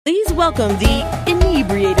Please welcome the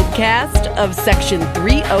inebriated cast of Section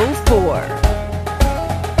 304.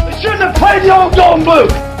 They shouldn't have played the old Golden Boot!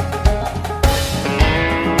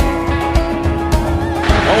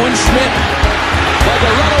 Owen Schmidt, like a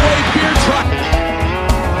runaway beer truck.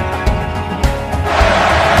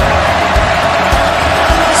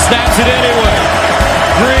 Snaps it anyway.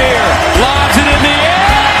 Greer lobs it in the air.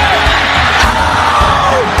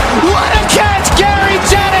 Oh! What a catch, Gary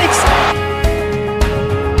Jennings!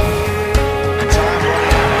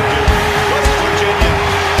 West Virginia,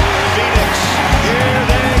 Phoenix, here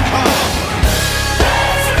they come.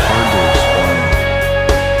 Hard to explain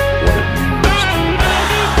what it means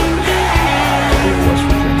to be a West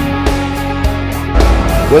Virginia.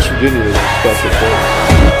 West Virginia is a special place.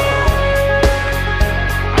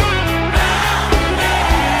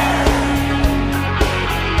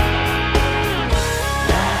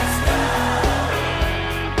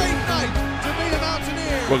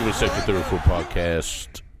 Welcome to Section 34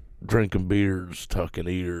 Podcast. Drinking beers, tucking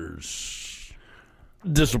ears.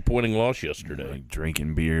 Disappointing loss yesterday. Like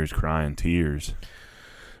drinking beers, crying tears.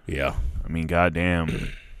 Yeah. I mean,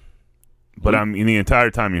 goddamn. But I mean, the entire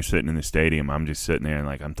time you're sitting in the stadium, I'm just sitting there and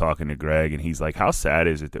like I'm talking to Greg, and he's like, "How sad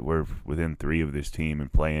is it that we're within 3 of this team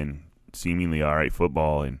and playing seemingly all right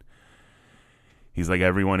football?" And he's like,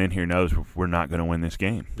 "Everyone in here knows we're not going to win this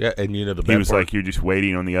game." Yeah, and you know the He was like, "You're just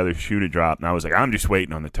waiting on the other shoe to drop," and I was like, "I'm just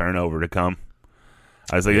waiting on the turnover to come."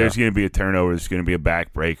 I was like, "There's going to be a turnover. There's going to be a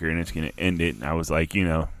backbreaker, and it's going to end it." And I was like,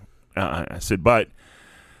 I said, but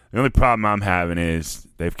the only problem I'm having is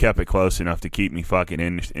they've kept it close enough to keep me fucking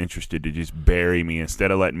interested to just bury me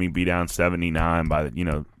instead of letting me be down 79 by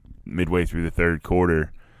the midway through the third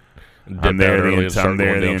quarter. I'm there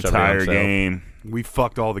the entire game. We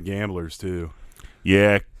fucked all the gamblers, too.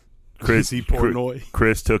 Yeah, Chris Portnoy.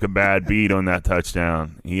 Chris took a bad beat on that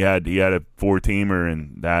touchdown. He had a 4-teamer,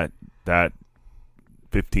 and that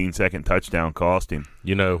 15-second touchdown cost him.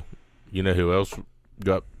 You know who else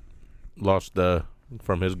got lost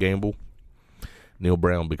from his gamble? Neil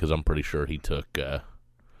Brown, because I'm pretty sure he took +7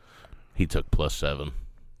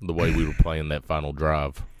 the way we were playing that final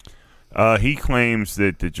drive. He claims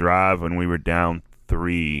that the drive when we were down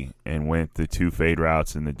 3 and went the 2 fade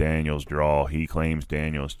routes in the Daniels draw, he claims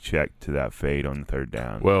Daniels checked to that fade on the third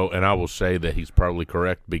down. Well, and I will say that he's probably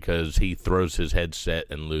correct because he throws his headset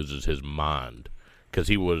and loses his mind because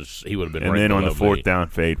he would have been. And right then on the below 4th me. down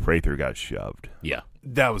fade, Prather got shoved. Yeah.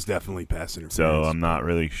 That was definitely pass interference. So I'm not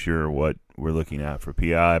really sure what we're looking at for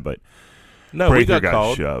PI, but No, Prather we got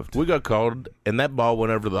called. shoved. We got called, and that ball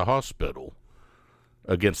went over to the hospital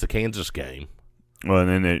against the Kansas game. Well,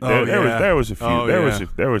 and then there was a few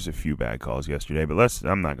there was a few bad calls yesterday, but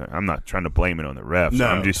I'm not trying to blame it on the refs. No,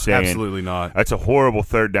 I'm just saying absolutely not. That's a horrible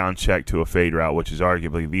third down check to a fade route, which is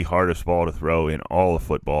arguably the hardest ball to throw in all of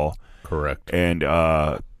football. Correct. And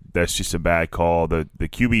that's just a bad call. The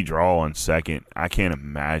QB draw on second, I can't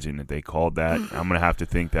imagine that they called that. I'm going to have to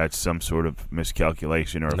think that's some sort of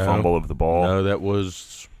miscalculation or a fumble of the ball. No, that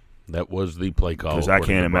was the play call. Because I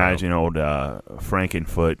can't imagine old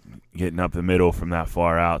Frankenfoot getting up the middle from that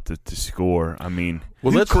far out to score. I mean,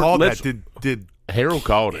 well, let's call that. Did Harold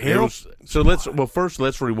called it? First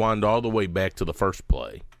let's rewind all the way back to the first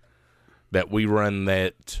play that we run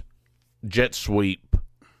that jet sweep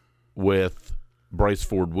with Bryce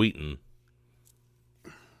Ford Wheaton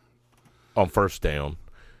on first down.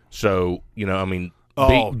 So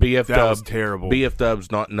BF that was terrible. BF Dub's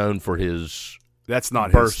not known for his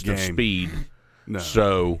burst of speed. No.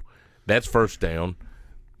 So that's first down.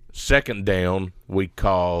 Second down, we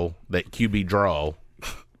call that QB draw.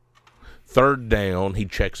 Third down, he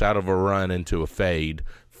checks out of a run into a fade.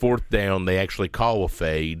 Fourth down, they actually call a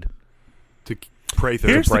fade. To Prather.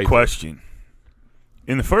 Here's the question.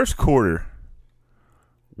 In the first quarter,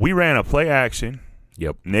 we ran a play action,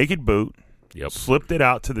 naked boot, slipped it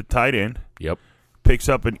out to the tight end, picks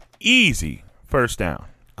up an easy first down.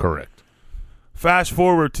 Correct. Fast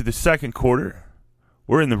forward to the second quarter,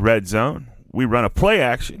 we're in the red zone. We run a play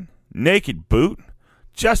action, naked boot,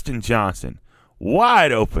 Justin Johnson,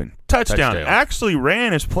 wide open, touchdown. Actually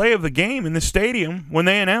ran his play of the game in the stadium when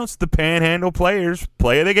they announced the Panhandle Players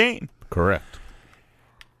play of the game. Correct.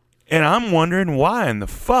 And I'm wondering why in the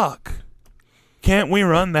fuck can't we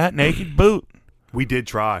run that naked boot? We did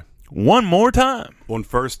try. One more time. On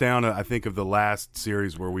first down, I think of the last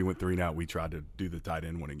series where we went 3 and out, we tried to do the tight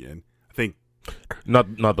end one again. I think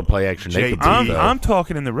Not the play action. I'm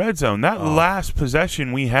talking in the red zone. That last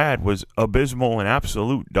possession we had was abysmal and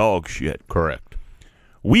absolute dog shit. Correct.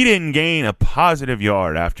 We didn't gain a positive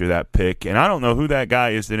yard after that pick, and I don't know who that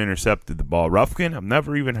guy is that intercepted the ball. Ruffin? I've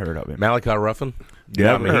never even heard of him. Malachi Ruffin?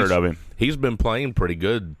 Yeah, Never heard of him. He's been playing pretty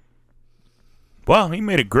good. Well, he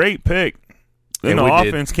made a great pick. Then the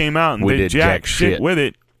offense came out and did jack shit with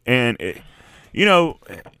it. And,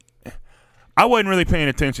 I wasn't really paying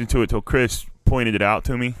attention to it till Chris pointed it out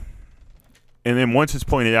to me. And then once it's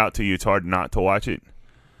pointed out to you, it's hard not to watch it.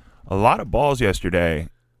 A lot of balls yesterday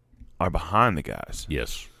are behind the guys.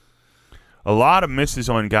 Yes. A lot of misses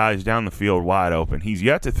on guys down the field wide open. He's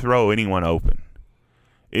yet to throw anyone open.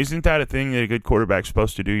 Isn't that a thing that a good quarterback's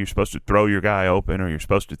supposed to do? You're supposed to throw your guy open, or you're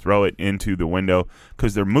supposed to throw it into the window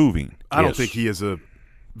because they're moving. I don't think he has a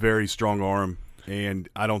very strong arm, and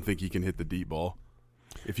I don't think he can hit the deep ball,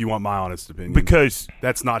 if you want my honest opinion. Because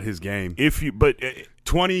that's not his game. 30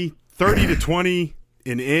 to 20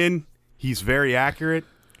 and in, he's very accurate.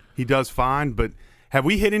 He does fine, but have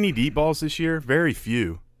we hit any deep balls this year? Very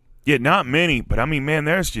few. Yeah, not many, but I mean, man,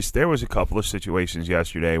 there was a couple of situations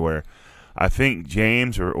yesterday where I think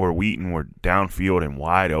James or Wheaton were downfield and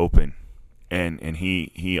wide open, and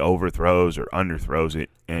he overthrows or underthrows it.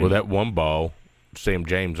 And that one ball, Sam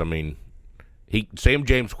James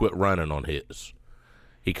quit running on his.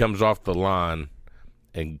 He comes off the line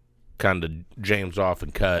and kind of jams off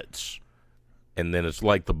and cuts, and then it's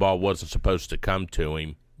like the ball wasn't supposed to come to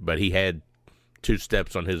him, but he had 2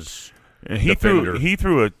 steps on his defender. He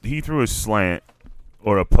threw a slant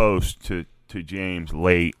or a post to James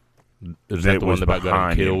late. Is that the one that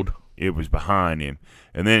got him killed? It was behind him.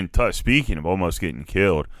 And then, speaking of almost getting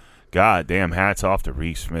killed, God damn, hats off to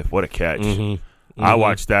Reese Smith. What a catch. Mm-hmm. I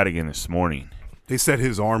watched that again this morning. They said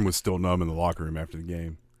his arm was still numb in the locker room after the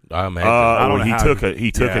game.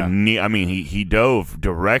 He took a knee. I mean, he dove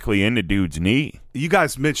directly into dude's knee. You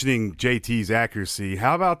guys mentioning JT's accuracy.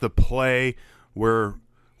 How about the play where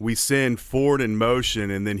we send Ford in motion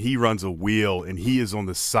and then he runs a wheel and he is on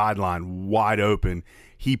the sideline wide open?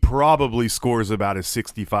 He probably scores about a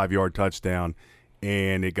 65-yard touchdown,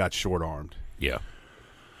 and it got short-armed. Yeah.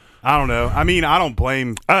 I don't know. I mean, I don't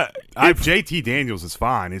blame JT Daniels is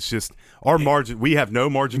fine. It's just our margin. We have no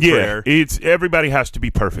margin for error. Everybody has to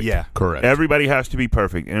be perfect. Yeah, correct. Everybody has to be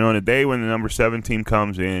perfect. And on a day when the number 7 team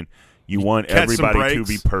comes in, you want everybody to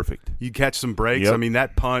be perfect. You catch some breaks. Yep. I mean,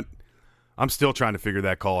 that punt, I'm still trying to figure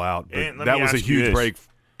that call out. But that was a huge break.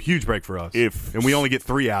 Huge break for us. And we only get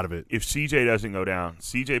 3 out of it. If CJ doesn't go down,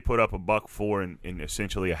 CJ put up $104 in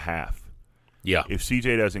essentially a half. Yeah. If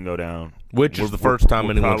CJ doesn't go down, which is the first time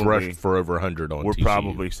anyone's rushed for over 100 on we're TCU.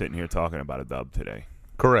 Probably sitting here talking about a dub today.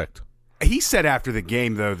 Correct. He said after the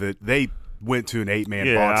game, though, that they went to an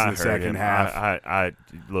 8-man box in the second half.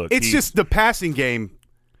 Look, it's just the passing game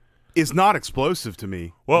is not explosive to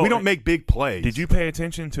me. Well, we don't make big plays. Did you pay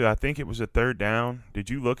attention to, I think it was a 3rd down. Did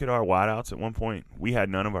you look at our wideouts at one point? We had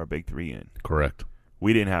none of our big 3 in. Correct.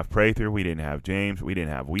 We didn't have Prather. We didn't have James. We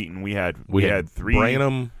didn't have Wheaton. We had 3.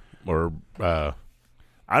 Branham or I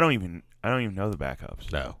don't even know the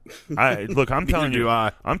backups. No. I'm telling you.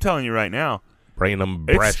 I'm telling you right now. Branham,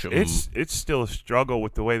 Brasham. It's still a struggle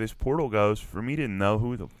with the way this portal goes for me to know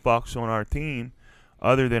who the fuck's on our team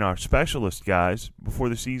other than our specialist guys before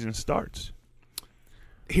the season starts.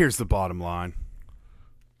 Here's the bottom line.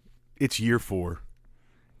 It's year 4.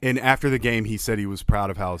 And after the game, he said he was proud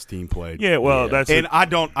of how his team played. Yeah, well, I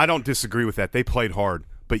don't disagree with that. They played hard.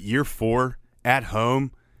 But year 4, at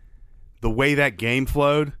home, the way that game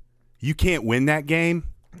flowed, you can't win that game.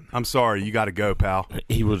 I'm sorry, you got to go, pal.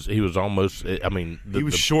 He was almost. I mean, he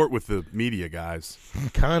was short with the media guys.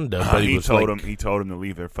 Kind of. But he told them to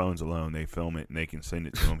leave their phones alone. They film it and they can send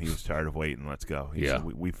it to him. He was tired of waiting. Let's go. He said,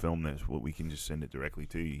 we filmed this. We can just send it directly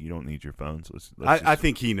to you. You don't need your phones. I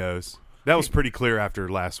think he knows. That was pretty clear after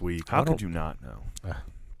last week. How could you not know?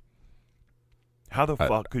 How the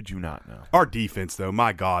fuck could you not know? Our defense, though,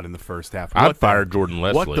 my God, in the first half. I'd fire Jordan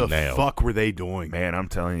Leslie now. What the fuck were they doing? Man, I'm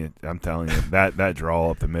telling you, that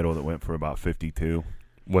draw up the middle that went for about 52.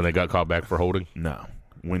 When they got called back for holding? No.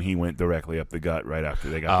 When he went directly up the gut right after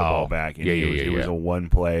they got the ball back. And it was a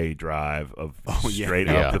one-play drive of straight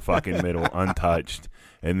up the fucking middle, untouched.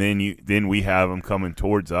 And then we have him coming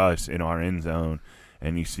towards us in our end zone,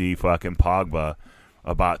 and you see fucking Pogba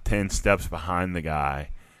about 10 steps behind the guy.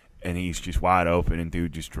 And he's just wide open, and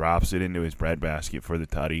dude just drops it into his breadbasket for the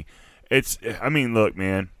tutty. Look,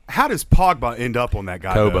 man. How does Pogba end up on that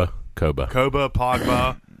guy? Koba,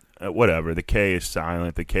 Pogba. Whatever. The K is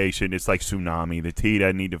silent. The K shouldn't. It's like tsunami. The T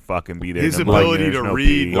doesn't need to fucking be there. His ability to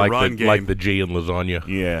read the run game. Like the G in lasagna.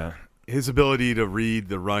 Yeah. His ability to read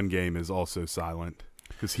the run game is also silent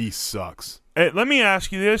because he sucks. Hey, let me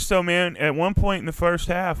ask you this, though, man. At one point in the first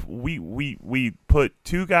half, we put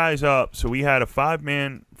 2 guys up, so we had a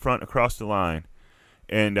 5-man front across the line.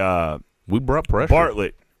 And we brought pressure.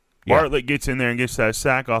 Bartlett gets in there and gets that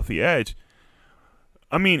sack off the edge.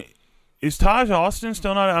 I mean, is Taj Austin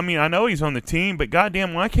still not? I mean, I know he's on the team, but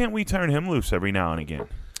goddamn, why can't we turn him loose every now and again?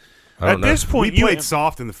 At this point, we played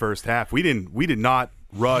soft in the first half. We did not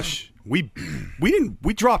rush. We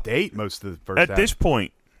dropped 8 most of the first half.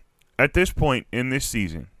 At this point in this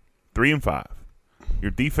season, 3-5.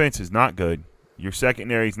 Your defense is not good. Your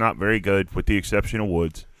secondary is not very good, with the exception of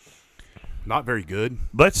Woods. Not very good.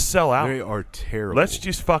 Let's sell out. They are terrible. Let's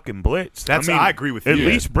just fucking blitz. I agree with you. At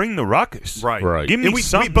least bring the ruckus. Right. Give me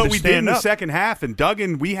something but to we stand did in the up. second half, and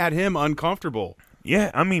Duggan, we had him uncomfortable. Yeah,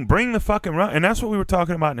 I mean, bring the fucking run. And that's what we were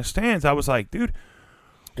talking about in the stands. I was like, dude,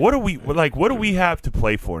 what do we have to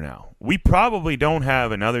play for now? We probably don't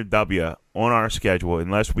have another W on our schedule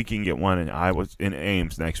unless we can get one in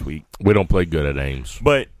Ames next week. We don't play good at Ames.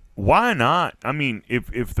 But why not? I mean,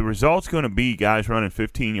 if the result's going to be guys running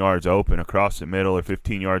 15 yards open across the middle or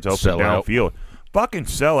 15 yards open downfield, fucking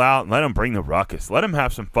sell out and let them bring the ruckus. Let them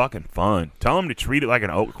have some fucking fun. Tell them to treat it like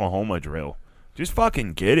an Oklahoma drill. Just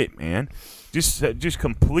fucking get it, man. Just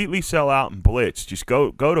completely sell out and blitz. Just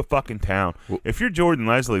go to fucking town. If you're Jordan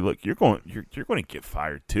Leslie, look, you're going to get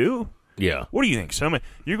fired too. Yeah. What do you think?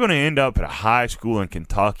 You're going to end up at a high school in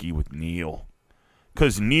Kentucky with Neal.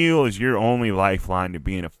 Because Neal is your only lifeline to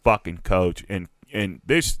being a fucking coach, and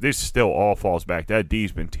this still all falls back. That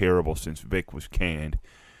D's been terrible since Vic was canned,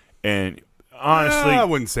 and honestly, I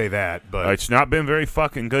wouldn't say that, but it's not been very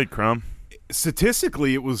fucking good, Crum.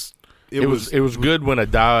 Statistically, it was good when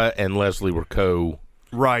Adai and Leslie were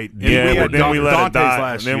right. Yeah, but then we let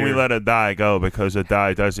Adai go because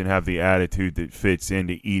Adai doesn't have the attitude that fits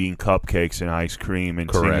into eating cupcakes and ice cream and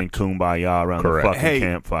singing Kumbaya around the fucking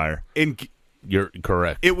campfire. You're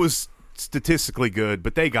correct. It was statistically good,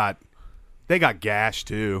 but they got gashed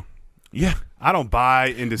too. Yeah, I don't buy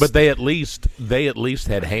into. But they at least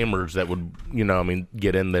had hammers that would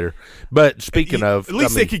get in there. But speaking of, at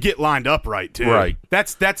least they could get lined up right too. Right.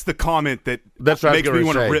 That's the comment that makes me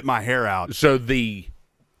want to rip my hair out. So the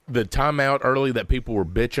timeout early that people were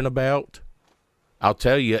bitching about, I'll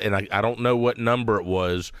tell you, and I don't know what number it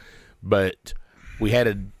was, but we had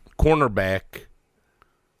a cornerback.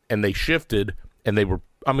 And they shifted, and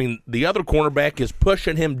the other cornerback is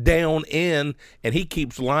pushing him down in, and he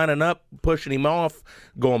keeps lining up, pushing him off,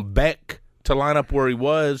 going back to line up where he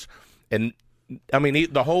was. And,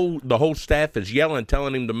 the whole staff is yelling,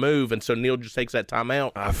 telling him to move, and so Neal just takes that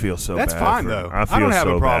timeout. I feel so That's bad. fine, though. I don't have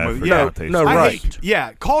a problem with it.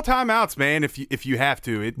 Right. Call timeouts, man, if you have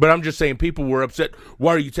to. But I'm just saying people were upset.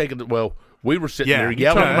 Why are you taking the – well – we were sitting there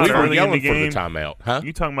yelling. We were yelling for the timeout. Huh?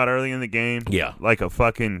 You talking about early in the game? Yeah. Like a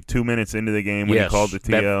fucking 2 minutes into the game when you called the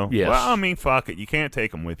TO? Yes. Well, fuck it. You can't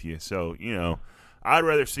take them with you. So, I'd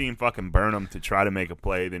rather see him fucking burn them to try to make a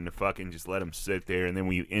play than to fucking just let them sit there and then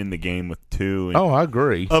we end the game with 2. I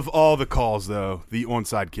agree. Of all the calls, though, the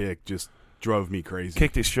onside kick just drove me crazy.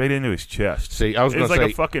 Kicked it straight into his chest. See, I was going to say. It was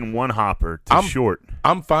like a fucking one-hopper to short.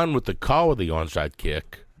 I'm fine with the call of the onside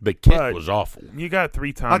kick. The kick was awful. You got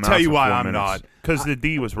 3 timeouts. I'll tell you why I'm minutes. not. Because the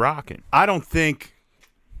D was rocking. I don't think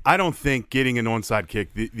getting an onside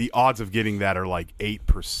kick, the odds of getting that are like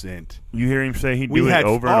 8%. You hear him say he'd do it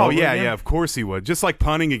over and over again? Yeah, of course he would. Just like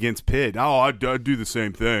punting against Pitt. I'd do the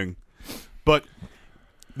same thing. But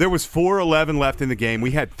there was 4:11 left in the game. We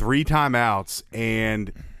had 3 timeouts,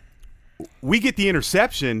 and we get the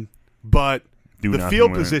interception, but the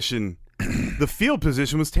field position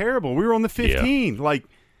was terrible. We were on the 15. Yeah. Like,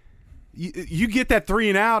 you get that 3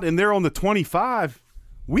 and out, and they're on the 25.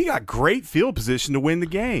 We got great field position to win the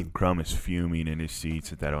game. Crum is fuming in his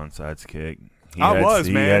seats at that onside kick. He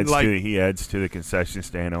heads to the concession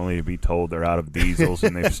stand only to be told they're out of diesels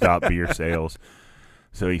and they've stopped beer sales.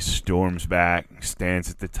 So he storms back,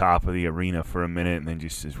 stands at the top of the arena for a minute, and then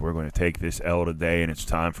just says, "We're going to take this L today, and it's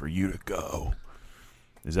time for you to go."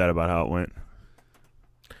 Is that about how it went?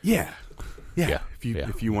 Yeah.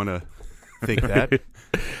 If you want to think that.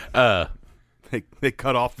 They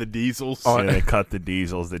cut off the diesels. Yeah, they cut the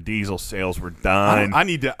diesels. The diesel sales were done.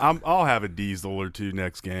 I'll have a diesel or 2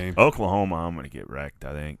 next game. Oklahoma, I'm going to get wrecked,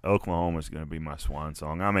 I think. Oklahoma's going to be my swan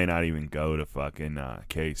song. I may not even go to fucking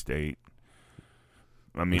K-State.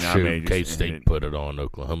 K-State put it on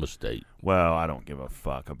Oklahoma State. Well, I don't give a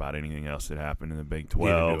fuck about anything else that happened in the Big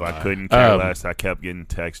 12. I couldn't care less. I kept getting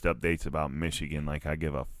text updates about Michigan like I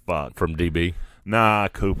give a fuck. From DB? Nah,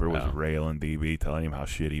 Cooper was railing DB, telling him how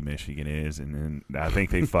shitty Michigan is, and then I think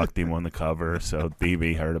they fucked him on the cover, so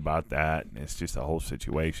DB heard about that, and it's just a whole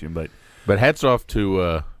situation. But hats off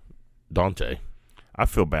to Dante. I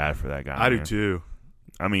feel bad for that guy. I do too.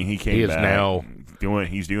 I mean, he came He is back. now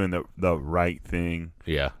He's doing the right thing.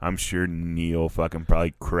 Yeah. I'm sure Neil fucking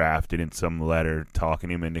probably crafted in some letter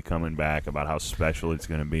talking him into coming back about how special it's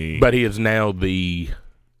going to be. But he is now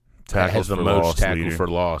Tackles has the for most loss tackle leader. for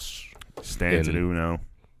loss. Stands at Uno.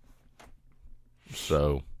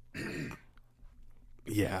 So,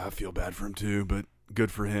 Yeah, I feel bad for him too, but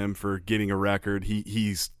good for him for getting a record.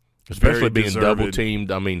 He's especially very being deserved. double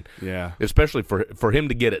teamed. I mean, Yeah. especially for him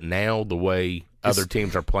to get it now, the way other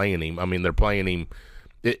teams are playing him. I mean, they're playing him.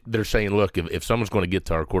 They're saying, look, if someone's going to get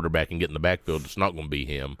to our quarterback and get in the backfield, it's not going to be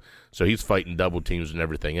him. So he's fighting double teams and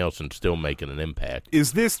everything else, and still making an impact.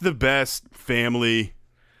 Is this the best family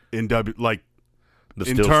in The in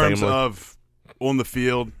Stills terms family, of on the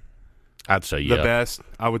field? I'd say yeah. The best?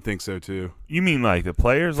 I would think so too. You mean like the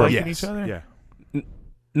players liking each other? Yeah.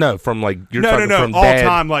 No, from like you're No, talking from all dad.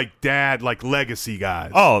 time like dad, like legacy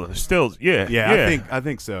guys. Oh, still, yeah. yeah. I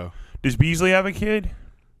think so. Does Beasley have a kid?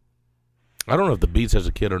 I don't know if the Beats has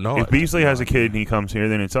a kid or not. If Beasley has a kid and he comes here,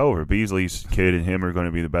 then it's over. Beasley's kid and him are going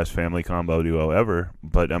to be the best family combo duo ever.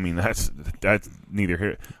 But I mean, that's neither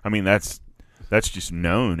here. I mean, that's just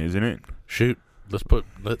known, isn't it? Shoot,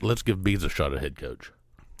 let's give Beats a shot at head coach.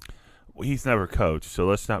 Well, he's never coached, so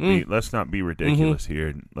let's not be ridiculous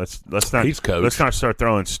here. Let's not He's coached. Let's not start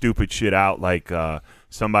throwing stupid shit out like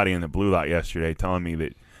somebody in the Blue Lot yesterday telling me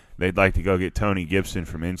that they'd like to go get Tony Gibson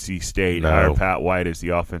from NC State, No. hire Pat White as the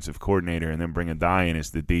offensive coordinator, and then bring a Dye in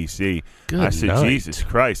as the DC. Good I said, night. Jesus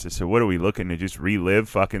Christ. I said, what are we looking to just relive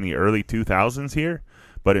fucking the early 2000s here?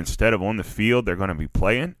 But instead of on the field, they're going to be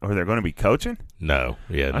playing or they're going to be coaching? No,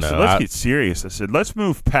 yeah, I no. said, let's get serious. I said, let's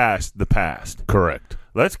move past the past. correct.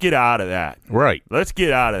 Let's get out of that. Right. Let's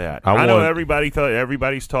get out of that. I I know want-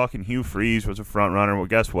 everybody's talking Hugh Freeze was a front runner. Well,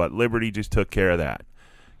 guess what? Liberty just took care of that.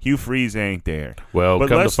 Hugh Freeze ain't there. Well, But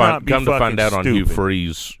come let's to not find be find out on Hugh stupid.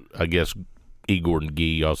 Freeze, I guess Igor and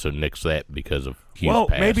Gee also nixed that because of Hugh's Well,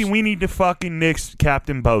 pass. maybe we need to fucking nix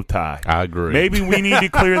Captain Bowtie. I agree. Maybe we need to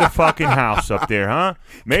clear the fucking house up there, huh?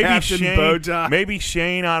 Maybe Captain Shane. Bowtie. Maybe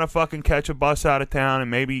Shane ought to fucking catch a bus out of town, and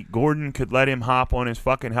maybe Gordon could let him hop on his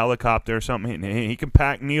fucking helicopter or something. And he can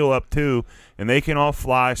pack Neil up too, and they can all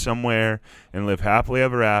fly somewhere and live happily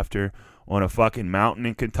ever after on a fucking mountain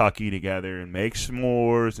in Kentucky together and make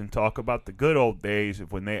s'mores and talk about the good old days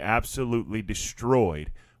of when they absolutely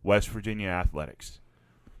destroyed West Virginia athletics.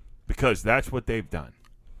 Because that's what they've done.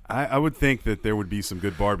 I would think that there would be some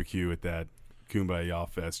good barbecue at that Kumbaya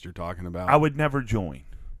Fest you're talking about. I would never join.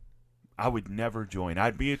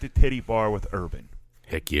 I'd be at the titty bar with Urban.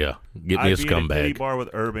 Heck yeah. Get me a I'd be at the titty scumbag. bar with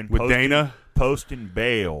Urban. With Dana? Posting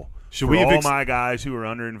bail. Should for we have all my guys who are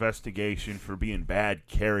under investigation for being bad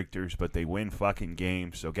characters, but they win fucking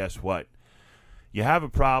games. So guess what? You have a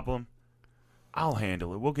problem, I'll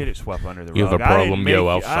handle it. We'll get it swept under the rug. You have a problem, yo,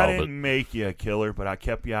 I'll I solve it. didn't make you a killer, but I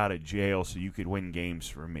kept you out of jail so you could win games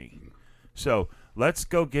for me. So let's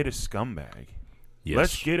go get a scumbag. Yes.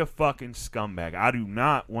 Let's get a fucking scumbag. I do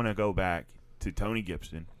not want to go back to Tony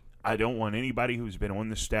Gibson. I don't want anybody who's been on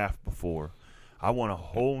the staff before. I want a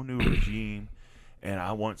whole new regime, and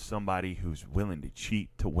I want somebody who's willing to cheat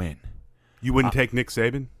to win. You wouldn't take Nick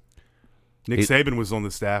Saban? Nick Saban was on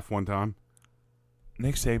the staff one time.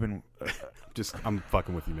 Nick Saban, I'm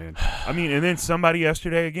fucking with you, man. I mean, and then somebody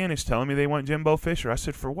yesterday again is telling me they want Jimbo Fisher. I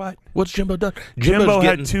said, for what? What's Jimbo done? Jimbo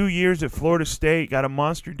getting, had 2 years at Florida State, got a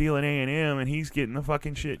monster deal at A&M, and he's getting the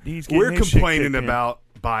fucking shit. He's getting We're his shit complaining kicked in. about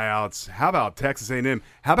buyouts. How about Texas A&M?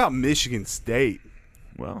 How about Michigan State?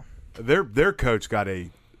 Well, Their coach got a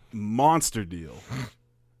monster deal,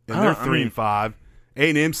 and I they're don't- I mean- 3-5.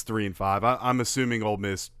 A&M's 3-5. I'm assuming Ole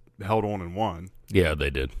Miss held on and won. Yeah, they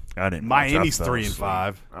did. I didn't. watch. I Miami's fell 3-5.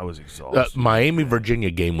 asleep. I was exhausted. Miami Virginia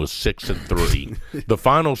game was 6-3. The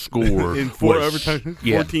final score In 4 was, overtime,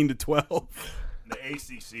 Yeah, 14-12. The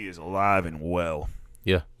ACC is alive and well.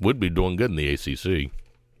 yeah, would be doing good in the ACC.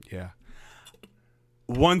 Yeah.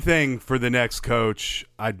 One thing for the next coach,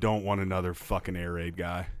 I don't want another fucking air raid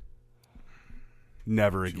guy.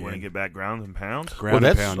 Never You want to again. get back grounds and pounds? Ground Well,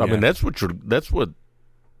 and that's pound, I mean yeah.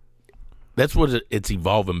 that's what it's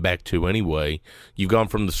evolving back to anyway. You've gone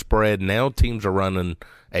from the spread. Now teams are running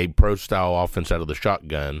a pro style offense out of the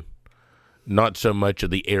shotgun. Not so much of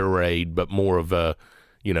the air raid, but more of a,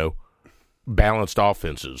 balanced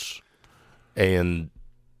offenses. And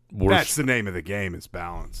That's the name of the game is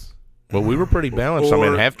balance. we were pretty balanced. At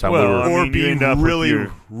halftime well, we were. I Or mean, you being end up with really,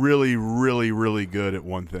 your- really, really, really good at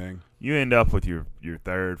one thing. You end up with your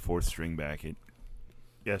third, fourth string back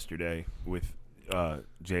yesterday with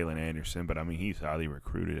Jalen Anderson, but I mean he's highly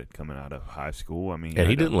recruited at coming out of high school. I mean, And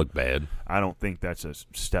he didn't look bad. I don't think that's a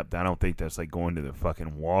step. I don't think that's like going to the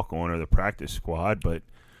fucking walk on or the practice squad. But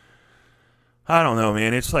I don't know,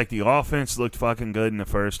 man. It's like the offense looked fucking good in the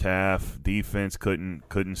first half. Defense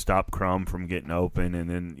couldn't stop Crum from getting open, and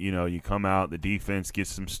then you come out, the defense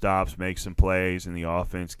gets some stops, makes some plays, and the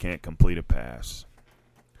offense can't complete a pass.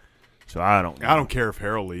 So I don't care if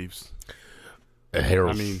Harrell leaves.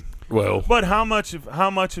 But how much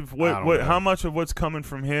of what's coming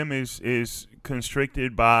from him is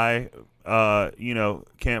constricted by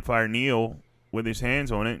Campfire Neal with his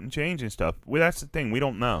hands on it and changing stuff. Well, that's the thing. We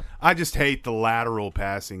don't know. I just hate the lateral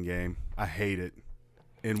passing game. I hate it.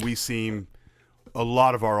 And we seem a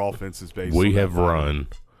lot of our offense is based on We have run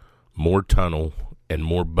more tunnel and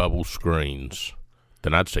more bubble screens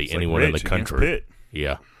than I'd say anyone in the country. Pitt.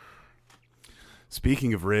 Yeah.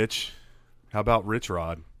 Speaking of Rich, how about Rich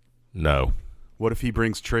Rod? No. What if he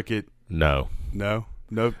brings Trickett? No. No?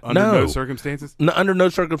 Under no circumstances? No, under no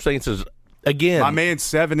circumstances. Again, my man's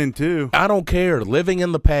 7-2. I don't care. Living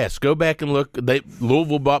in the past. Go back and look.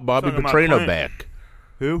 Louisville bought Bobby Petrino back.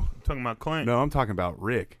 Who? I'm talking about Clint. No, I'm talking about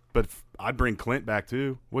Rick. But I'd bring Clint back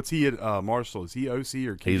too. What's he at Marshall? Is he OC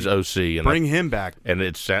or Q? He's OC. And bring him back. And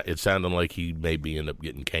it sounded like he maybe end up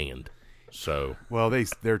getting canned. So well,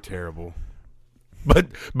 they're terrible.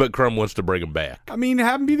 But Crum wants to bring him back. I mean,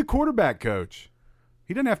 have him be the quarterback coach.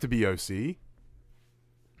 He doesn't have to be OC.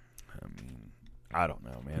 I don't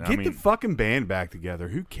know, man. Get the fucking band back together.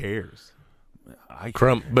 Who cares?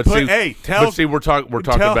 Crum, we're talking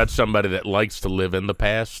about somebody that likes to live in the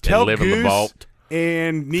past and live in the vault.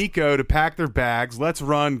 And Nico to pack their bags. Let's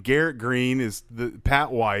run. Garrett Green is the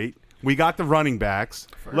Pat White. We got the running backs.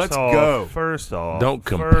 Let's go. First off, don't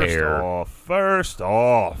compare. First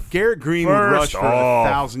off, Garrett Green would rush for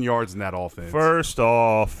 1,000 yards in that offense. First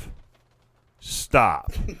off,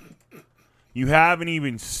 stop. You haven't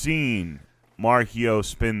even seen Marchio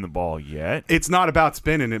spin the ball yet. It's not about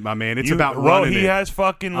spinning it, my man. It's about running it. He has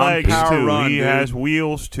fucking legs, too. He has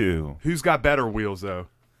wheels, too. Who's got better wheels, though?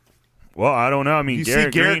 Well, I don't know. I mean, you see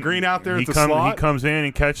Garrett Green out there at the slot? He comes in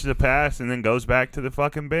and catches a pass and then goes back to the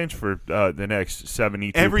fucking bench for the next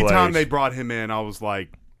 72 Every plays. time they brought him in, I was like,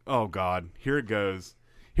 oh, God, here it goes.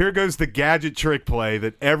 Here goes the gadget trick play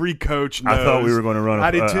that every coach knows. I thought we were going to run.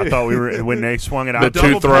 I did too. I thought we were when they swung it out. The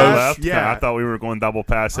two throws left. Yeah, I thought we were going double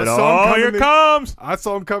pass it. Here it comes! I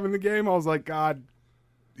saw him come in the game. I was like, God,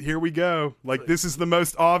 here we go. Like this is the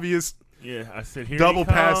most obvious. Yeah, I said here double he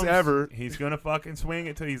comes. pass ever. He's gonna fucking swing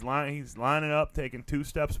it till he's lining up, taking 2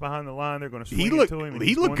 steps behind the line. They're gonna swing it to him.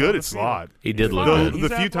 He looked good at slot. He did look good.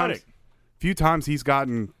 The few times he's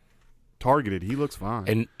gotten targeted, he looks fine.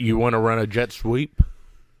 And you want to run a jet sweep?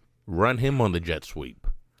 Run him on the jet sweep.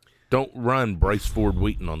 Don't run Bryce Ford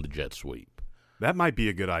Wheaton on the jet sweep. That might be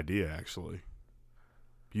a good idea, actually.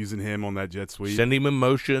 Using him on that jet sweep. Send him in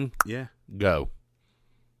motion. Yeah. Go.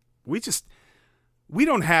 We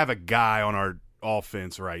don't have a guy on our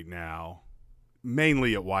offense right now,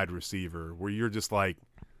 mainly at wide receiver, where you're just like,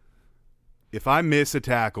 if I miss a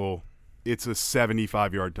tackle, it's a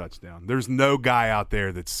 75-yard touchdown. There's no guy out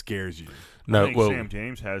there that scares you. No, I think Sam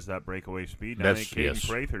James has that breakaway speed.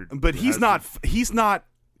 But he's not.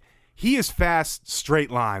 He is fast, straight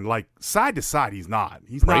line, like side to side. He's not.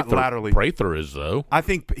 He's not laterally. Prather is though. I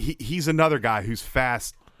think he's another guy who's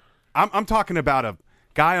fast. I'm talking about a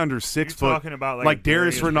guy under 6 foot, talking about like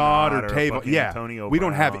Darius Renaud or Tavon. Yeah, Antonio we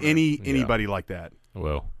don't have Brown anybody like that.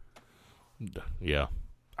 Well, yeah.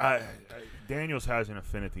 Daniels has an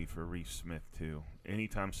affinity for Reese Smith too.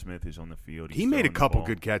 Anytime Smith is on the field, he made a couple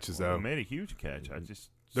good catches though. He made a huge catch.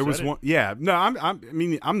 There was one. Yeah, no,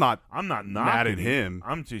 I'm not mad at him.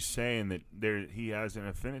 I'm just saying that he has an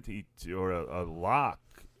affinity to, or a lock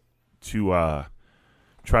to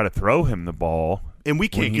try to throw him the ball, and we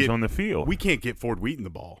can't he's on the field. We can't get Ford Wheaton the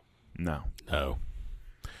ball. No.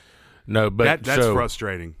 But that's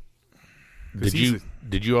frustrating.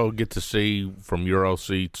 Did you all get to see from your all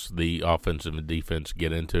seats the offensive and defense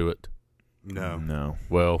get into it? No.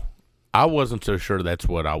 Well, I wasn't so sure that's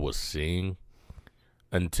what I was seeing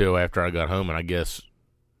until after I got home, and I guess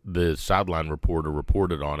the sideline reporter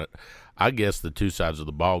reported on it. I guess the two sides of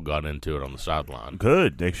the ball got into it on the sideline.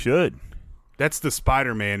 Good, they should. That's the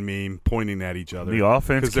Spider-Man meme pointing at each other. The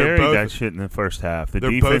offense carried that shit in the first half. The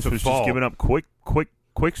defense was just giving up quick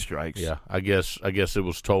strikes. Yeah, I guess it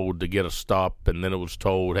was told to get a stop, and then it was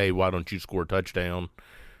told, hey, why don't you score a touchdown?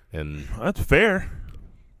 And that's fair.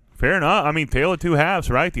 Fair enough. I mean, tale of two halves,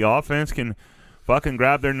 right? The offense can fucking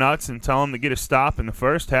grab their nuts and tell them to get a stop in the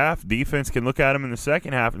first half. Defense can look at them in the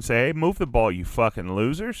second half and say, hey, move the ball, you fucking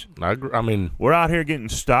losers. I mean, we're out here getting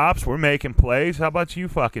stops. We're making plays. How about you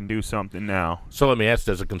fucking do something now? So let me ask,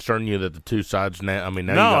 does it concern you that the two sides now – I mean,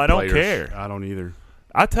 now no, you got I don't players. care. I don't either.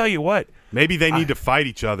 I'll tell you what. Maybe they need to fight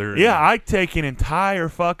each other. Yeah, I'd take an entire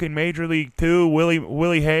fucking Major League 2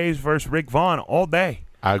 Willie Hayes versus Rick Vaughn all day.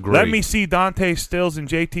 I agree. Let me see Dante Stills and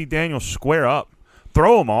JT Daniels square up.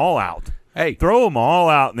 Throw them all out. Hey. Throw them all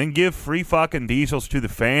out and then give free fucking diesels to the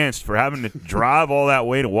fans for having to drive all that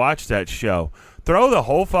way to watch that show. Throw the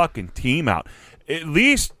whole fucking team out. At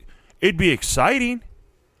least it'd be exciting.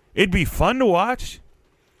 It'd be fun to watch.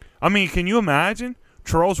 I mean, can you imagine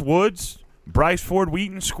Charles Woods, Bryce Ford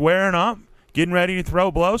Wheaton squaring up, getting ready to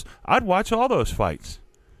throw blows? I'd watch all those fights.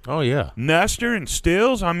 Oh, yeah. Nestor and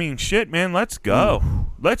Stills, I mean, shit, man, let's go.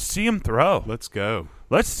 Let's see them throw. Let's go.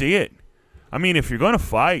 Let's see it. I mean, if you're going to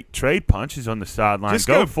fight, trade punches on the sideline. Just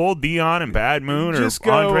Go go- full Dion and Bad Moon, or Just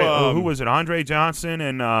go, Andre. Who was it? Andre Johnson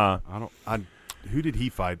and Who did he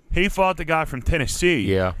fight? he fought the guy from Tennessee.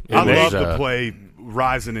 Yeah. I It love was, the play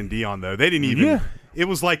Ryzen and Dion though. They didn't even. Yeah. It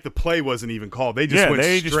was like the play wasn't even called. They just Yeah, went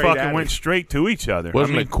they straight just fucking at went it. straight to each other.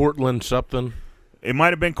 Wasn't I mean, it Cortland something? it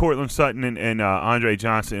might have been Cortland Sutton and Andre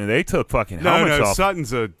Johnson, and they took fucking No, helmets off.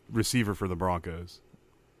 Sutton's a receiver for the Broncos.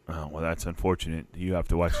 Oh, well, that's unfortunate. You have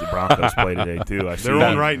to watch the Broncos play today, too. I see They're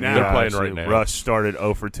that. on right now. They're Yeah, playing I right see now. Russ started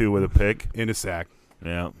 0 for 2 with a pick. In a sack.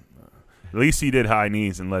 Yeah. At least he did high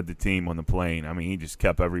knees and led the team on the plane. I mean, he just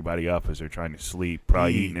kept everybody up as they're trying to sleep,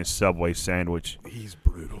 probably eating his Subway sandwich. He's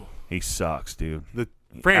brutal. He sucks, dude. The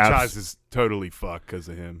franchise is totally fucked because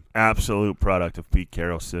of him. Absolute product of Pete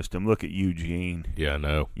Carroll's system. Look at Eugene. Yeah, I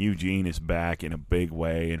know. Eugene is back in a big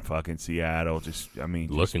way in fucking Seattle. Just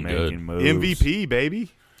Looking making good. moves. MVP,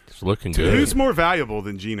 baby. It's looking good. Who's more valuable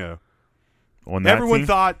than Geno? On that Everyone team?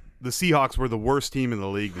 thought the Seahawks were the worst team in the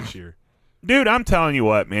league this year. Dude, I'm telling you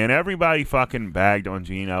what, man. Everybody fucking bagged on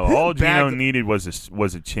Geno. All Geno bagged- needed was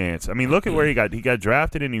a chance. I mean, look at where he got. He got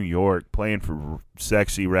drafted in New York, playing for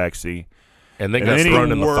Sexy Rexy, and then and got then he-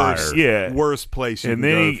 thrown in the Worst, fire. Yeah. worst place you and can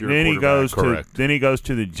then go he if you're a then he quarterback. goes Correct. to then he goes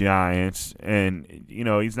to the Giants, and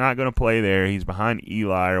he's not going to play there. He's behind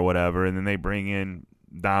Eli or whatever, and then they bring in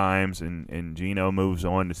Dimes, and Geno moves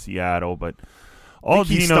on to Seattle, but. All I think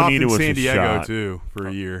he Geno stopped needed in was San a Diego shot. too for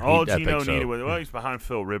a year. All I Geno think so. needed was he's behind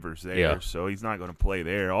Phil Rivers there, Yeah. so he's not going to play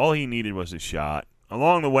there. All he needed was a shot.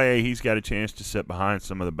 Along the way, he's got a chance to sit behind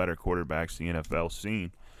some of the better quarterbacks the NFL's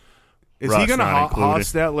seen. Is Russ he going to not included.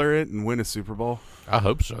 Hostetler it and win a Super Bowl? I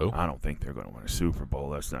hope so. I don't think they're going to win a Super Bowl.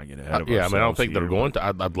 Let's not get ahead of Yeah, I ourselves. mean, I don't think they're here, going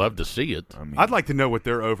but, to. I'd love to see it. I mean, I'd like to know what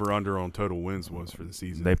their over/under on total wins was for the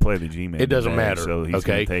season. they play the G-Man. It doesn't today, matter. So he's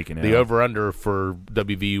okay, going to take it the out. over/under for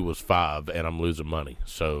WVU was 5, and I'm losing money.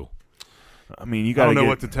 So I mean, you I got don't to know get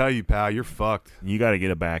what to tell you, pal. You're fucked. you got to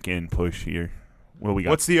get a back end push here. What we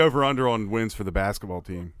got? What's the over/under on wins for the basketball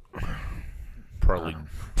team? probably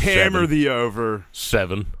Hammer the over.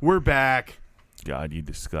 7. We're back. God, you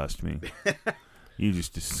disgust me. You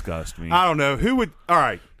just disgust me. I don't know who would. All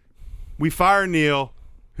right, we fire Neil.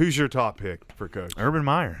 Who's your top pick for coach? Urban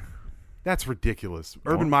Meyer. That's ridiculous.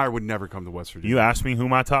 Urban Meyer would never come to West Virginia. You asked me who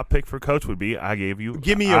my top pick for coach would be. I gave you.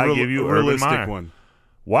 Give me I a give you Urban realistic Meyer. one.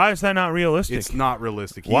 Why is that not realistic? It's not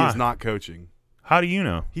realistic. He Why? is not coaching. How do you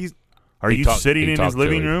know? He's Are He you talked- sitting he in his talked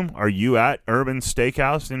living to him. room? Are you at Urban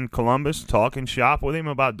Steakhouse in Columbus talking shop with him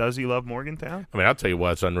about does he love Morgantown? I mean, I'll tell you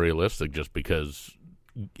why it's unrealistic. Just because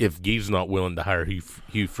if Gee's not willing to hire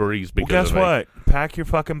Hugh Freeze, Well, because guess what? Pack your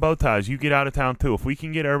fucking bow ties. You get out of town too. If we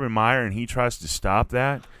can get Urban Meyer and he tries to stop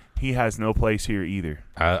that, he has no place here either.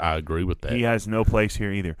 I agree with that. He has no place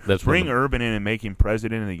here either. That's Bring one Urban in and make him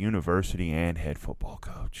president of the university and head football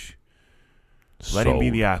coach. Let him be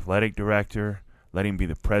Sold. the athletic director. Let him be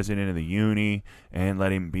the president of the uni, and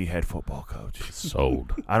let him be head football coach.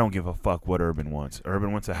 Sold. I don't give a fuck what Urban wants.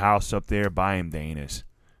 Urban wants a house up there. Buy him Dana's.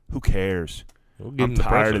 Who cares? We'll give I'm him the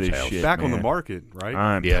tired of president's this house. shit. back on the man. market, right?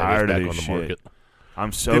 I'm Yeah, tired he's of back this on the shit. market.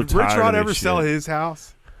 I'm so Did tired Rich of Rod this ever sell shit. his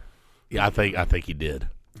house? Yeah, I think he did.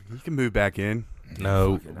 He can move back in.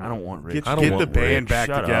 No, I don't want Rich. Get, I don't get the want band Rich. back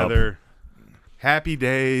Shut together. Happy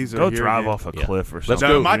days. Go are here drive again. off a Yeah. cliff or Let's something.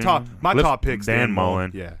 go. No, my You top know? my Let's- top pick's Dan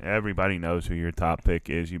Mullen. Yeah. Everybody knows who your top pick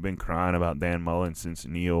is. You've been crying about Dan Mullen since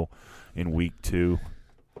Neil in week 2.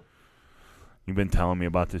 You've been telling me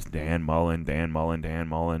about this Dan Mullen.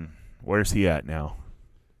 Where's he at now?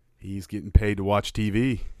 He's getting paid to watch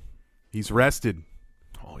TV. He's rested.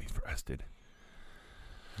 Oh, he's rested.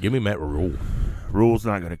 give me Matt Rule. Rule's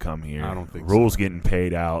not going to come here. I don't think Rule's so. getting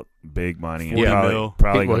paid out big money. and 40 probably, mil.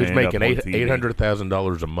 Probably Well, gonna he's end up making on TV.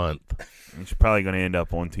 $800,000 a month. He's probably going to end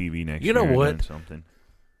up on TV next You year. know and what? doing Something.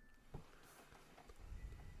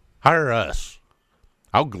 Hire us.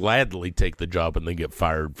 I'll gladly take the job and then get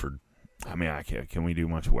fired for. I mean, can we do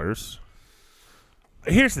much worse?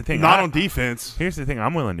 Here's the thing. Not on defense. Here's the thing.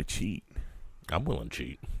 I'm willing to cheat. I'm willing to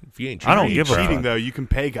cheat. If you ain't I don't cheating, give a Cheating fuck. though, you can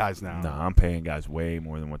pay guys now. No, I'm paying guys way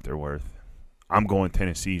more than what they're worth. I'm going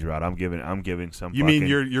Tennessee's route. I'm giving some. You mean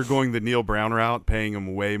you're going the Neil Brown route, paying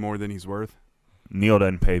him way more than he's worth? Neil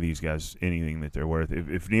doesn't pay these guys anything that they're worth.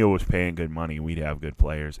 If Neil was paying good money, we'd have good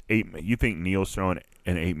players. You think Neil's throwing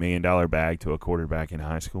an $8 million bag to a quarterback in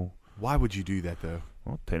high school? Why would you do that though?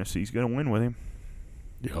 Well, Tennessee's going to win with him.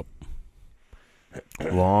 Yep.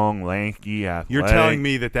 Long, lanky, athletic. You're telling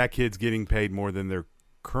me that kid's getting paid more than their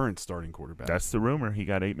current starting quarterback? That's the rumor. He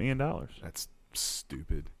got $8 million. That's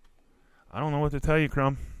stupid. I don't know what to tell you,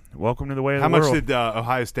 Crumb. Welcome to the way of How the world. much did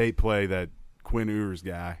Ohio State play that Quinn Ewers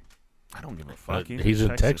guy? I don't give a fuck. He's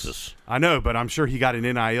in Texas. I know, but I'm sure he got an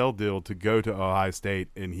NIL deal to go to Ohio State,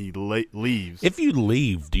 and he leaves. If you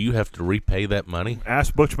leave, do you have to repay that money?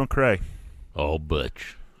 Ask Butch McRae. Oh,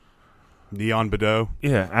 Butch. Neon Bedeau.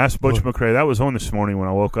 Yeah, ask Butch McRae. That was on this morning when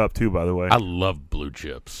I woke up, too, by the way. I love Blue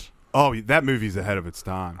Chips. Oh, that movie's ahead of its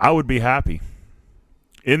time. I would be happy.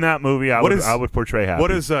 In that movie, I would portray happy. What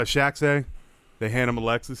does Shaq say? They hand him a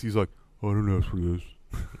Lexus. He's like, I don't ask for this.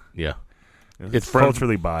 Yeah. It's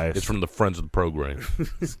culturally biased. It's from the Friends of the Program.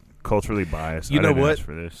 Culturally biased. You I know didn't what? ask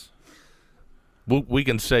for this. We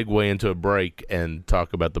can segue into a break and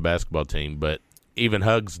talk about the basketball team, but even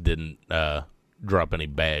Hugs didn't drop any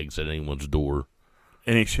bags at anyone's door.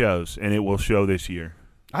 And it shows, and it will show this year.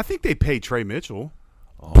 I think they paid Trey Mitchell.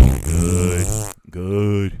 Oh, good.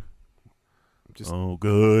 Good.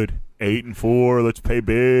 8-4. Let's pay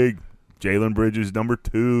big. Jalen Bridges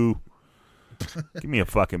 #2. Give me a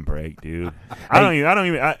fucking break, dude. I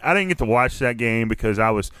didn't get to watch that game because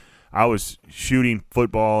I was shooting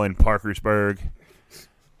football in Parkersburg,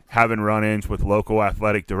 having run-ins with local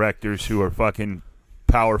athletic directors who are fucking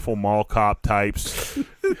powerful mall cop types.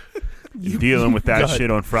 Dealing with that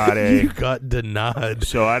shit on Friday. You got denied.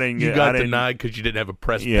 So I didn't get. You got denied because you didn't have a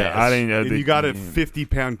press pass. I didn't. And you got a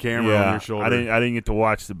 50-pound camera on your shoulder. I didn't get to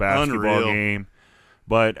watch the basketball game.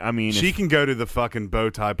 But I mean, she can go to the fucking bow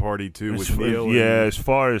tie party too with Neil. Yeah, as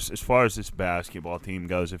far as this basketball team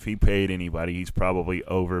goes, if he paid anybody, he's probably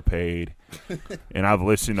overpaid. And I've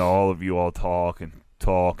listened to all of you all talk, and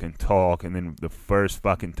then the first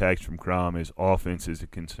fucking text from Crom is offense is a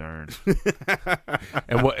concern.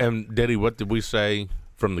 And Diddy, what did we say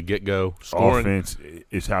from the get-go? Scoring. Offense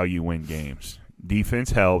is how you win games.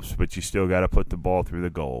 Defense helps, but you still got to put the ball through the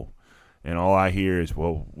goal. And all I hear is,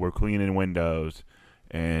 well, we're cleaning windows.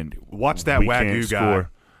 And watch that Wagyu guy.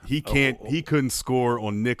 Score. He couldn't score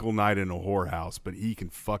on nickel night in a whorehouse, but he can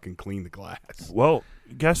fucking clean the glass. Well,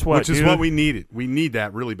 guess what? Which is what we needed. We need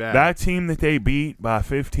that really bad. That team that they beat by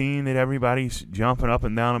 15, that everybody's jumping up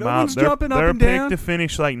and down about. They're picked to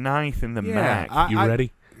finish like 9th in the MAC. You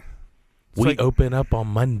ready? We open up on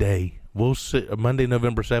Monday. We'll see. Monday,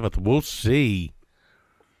 November 7th. We'll see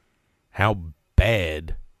how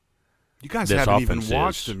bad. You guys this haven't even offense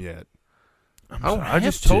watched is. them yet. I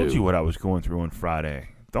just told you what I was going through on Friday.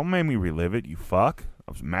 Don't make me relive it, you fuck.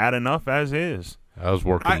 I was mad enough as is. I was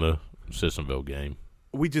working the Sissonville game.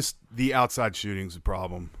 The outside shooting's a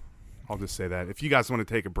problem. I'll just say that. If you guys want to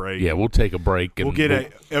take a break. Yeah, we'll take a break. And we'll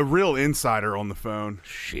get a real insider on the phone.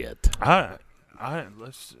 Shit. Has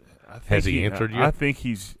he answered you? I think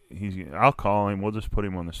he's I'll call him. We'll just put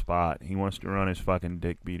him on the spot. He wants to run his fucking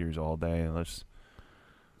dick beaters all day. Let's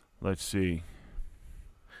see.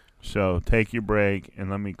 So take your break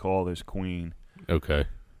and let me call this queen. Okay.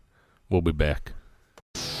 We'll be back.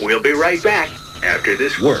 We'll be right back after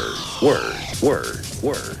this word. Son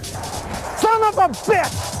of a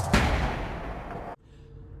bitch!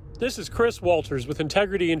 This is Chris Walters with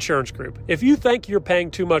Integrity Insurance Group. If you think you're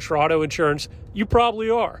paying too much for auto insurance, you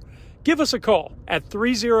probably are. Give us a call at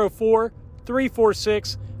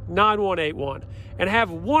 304-346-9181 and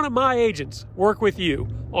have one of my agents work with you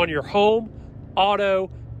on your home,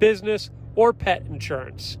 auto, business, or pet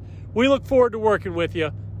insurance. We look forward to working with you.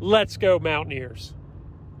 Let's go Mountaineers.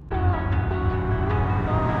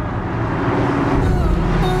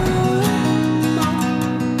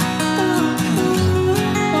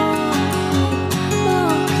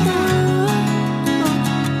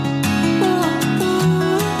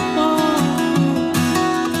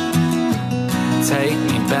 Take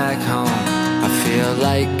me back home. I feel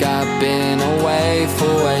like I've been away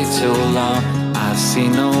for way too long. I've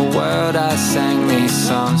seen the world, I sang these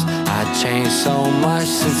songs. I changed so much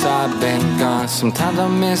since I've been gone. Sometimes I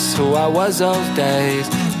miss who I was those days.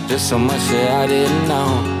 There's so much that I didn't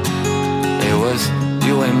know. It was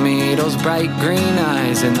you and me, those bright green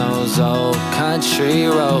eyes and those old country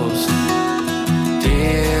roads.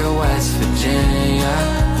 Dear West Virginia,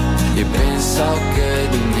 you've been so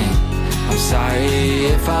good to me. I'm sorry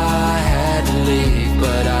if I had to leave.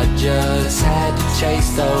 but I just had to chase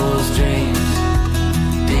those dreams.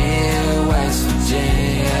 Dear West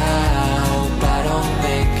Virginia, I hope I don't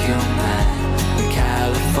make you mad. When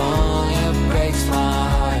California breaks my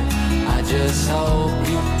heart, I just hope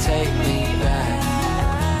you take me back.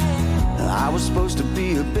 I was supposed to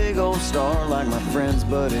be a big old star like my friends,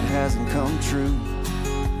 but it hasn't come true.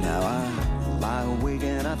 Now I lie awake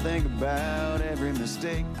and I think about every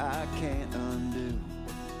mistake I can't undo.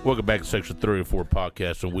 Welcome back to Section 304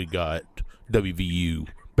 podcast, and we got WVU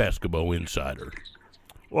Basketball Insider.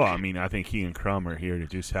 Well, I mean, I think he and Crum are here to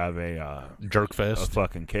just have a jerk fest, a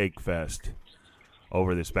fucking cake fest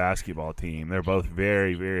over this basketball team. They're both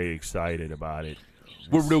very, very excited about it.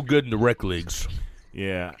 We're real good in the rec leagues.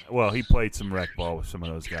 Yeah, well, he played some rec ball with some of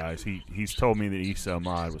those guys. He's told me that Issa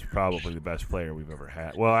Ahmad was probably the best player we've ever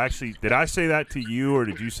had. Well, actually, did I say that to you or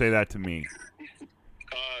did you say that to me?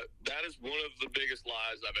 That is one of the biggest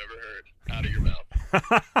lies I've ever heard out of your mouth.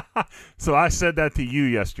 So I said that to you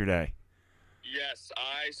yesterday. Yes,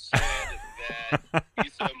 I said that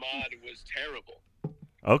Issa Ahmad was terrible.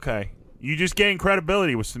 Okay. You just gained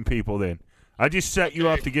credibility with some people then. I just set you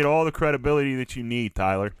up to get all the credibility that you need,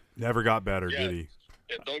 Tyler. Never got better, did he?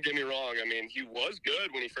 Yeah, don't get me wrong. I mean, he was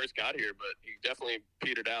good when he first got here, but he definitely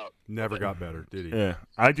petered out. Never got better, did he? Yeah.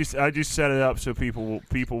 I just set it up so people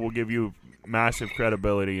will give you massive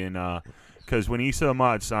credibility, and because when Issa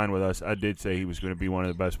Ahmad signed with us, I did say he was going to be one of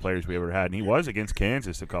the best players we ever had, and he was against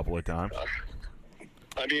Kansas a couple of times.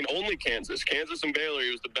 I mean, only Kansas and Baylor. He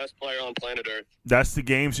was the best player on planet Earth. That's the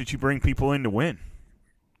games that you bring people in to win.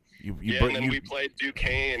 And then we played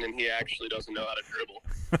Duquesne, and he actually doesn't know how to dribble.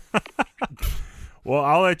 Well,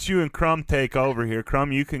 I'll let you and Crum take over here.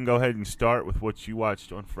 Crum, you can go ahead and start with what you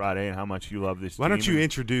watched on Friday and how much you love this team. Why don't you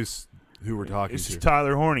introduce who we're talking to? This is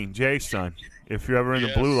Tyler Horning, Jay's son. If you're ever in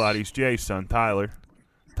the blue lot, he's Jay's son, Tyler.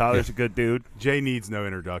 Tyler's a good dude. Jay needs no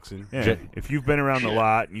introduction. Yeah. If you've been around the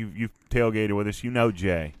lot and you've tailgated with us, you know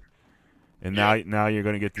Jay. And now you're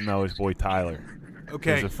going to get to know his boy Tyler.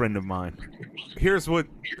 Okay. He's a friend of mine. Here's what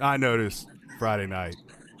I noticed Friday night.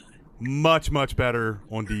 Much, much better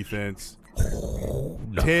on defense.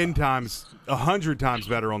 10 times, 100 times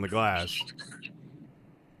better on the glass.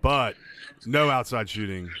 But no outside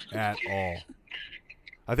shooting at all.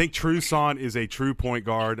 I think Toussaint is a true point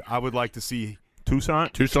guard. I would like to see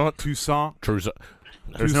Toussaint. There's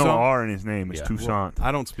no R in his name. It's Toussaint. Well,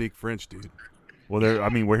 I don't speak French, dude. Well,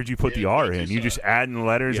 where did you put the R in? You just adding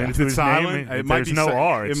letters into his silent, name? it might There's be no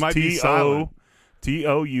R. It's it might be silent.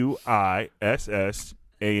 Touissant.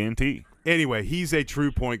 Anyway, he's a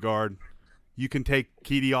true point guard. You can take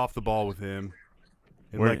Keedy off the ball with him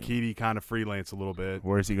and let Keedy kind of freelance a little bit.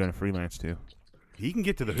 Where is he going to freelance to? He can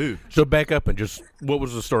get to the hoop. So back up and just – what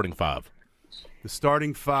was the starting five? The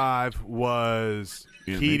starting five was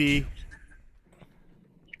Keedy,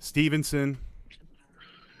 Stevenson,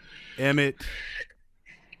 Emmett,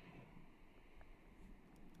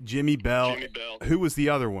 Jimmy Bell. Who was the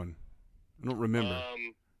other one? I don't remember.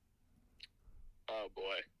 Oh, boy.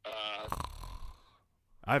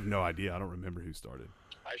 I have no idea. I don't remember who started.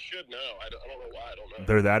 I should know. I don't know why I don't know.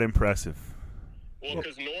 They're that impressive. Well,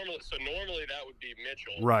 because normally that would be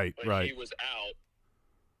Mitchell. Right, but right. He was out.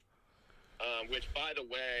 Which, by the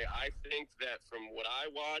way, I think that from what I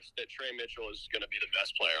watched, that Trey Mitchell is going to be the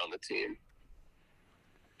best player on the team.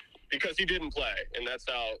 Because he didn't play, and that's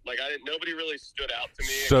how. Nobody really stood out to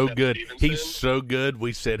me. So good. Stevenson. He's so good.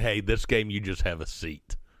 We said, hey, this game you just have a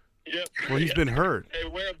seat. Yep. Well, he's been hurt. Hey,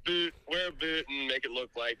 wear a boot, and make it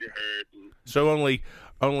look like you're hurt. So only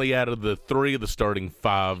out of the three of the starting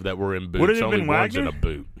five that were in boots, Would it have only been one's in Wagner? a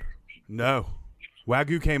boot. No.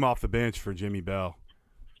 Wagyu came off the bench for Jimmy Bell.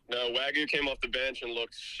 No, Wagyu came off the bench and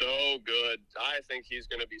looked so good. I think he's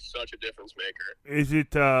going to be such a difference maker. Is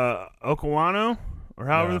it Okawano? Or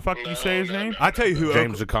however the fuck you say his name? I tell you who.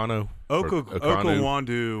 James Okano.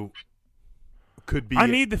 Okawandu could be. I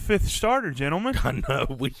need the fifth starter, gentlemen. I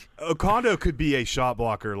know. Okondo could be a shot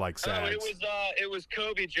blocker like Sags. It was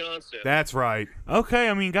Kobe Johnson. That's right. Okay,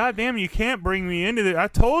 I mean, goddamn, you can't bring me into it. I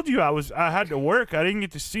told you I had to work. I didn't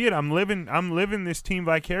get to see it. I'm living this team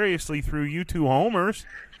vicariously through you two homers.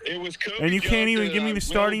 It was Kobe and you Johnson, can't even give me the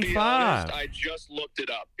starting five. Honest, I just looked it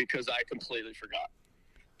up because I completely forgot.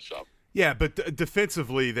 So. Yeah, but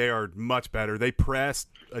defensively they are much better. They pressed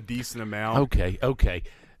a decent amount. Okay.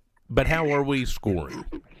 But how are we scoring?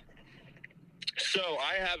 So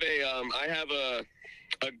I have a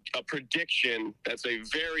prediction that's a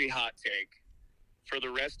very hot take for the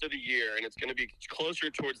rest of the year, and it's going to be closer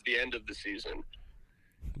towards the end of the season.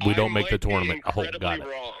 We don't make the tournament. I might be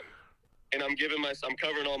incredibly wrong, and I'm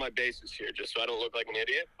covering all my bases here just so I don't look like an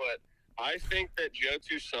idiot. But I think that Joe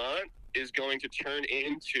Toussaint is going to turn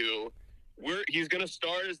into he's going to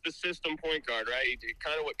start as the system point guard, right? He did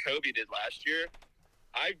kind of what Kobe did last year.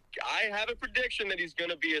 I have a prediction that he's going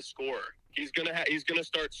to be a scorer. He's going to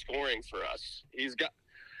start scoring for us. He's got.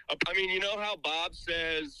 I mean, you know how Bob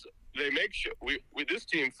says they make this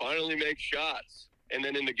team finally makes shots, and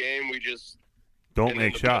then in the game we just don't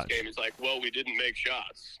make shots. Game is like, well, we didn't make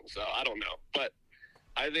shots, so I don't know, but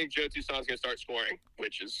I think Joe Toussaint's going to start scoring,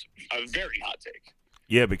 which is a very hot take.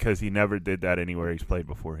 Yeah, because he never did that anywhere he's played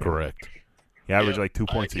before. Correct. He averaged like 2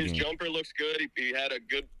 points a game. His jumper looks good. He had a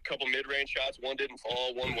good couple mid-range shots. One didn't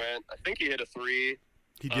fall. One went. I think he hit a 3.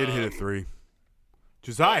 He did hit a 3.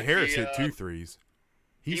 Josiah Harris hit 2 threes.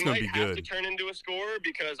 He's going to be good. He might have to turn into a scorer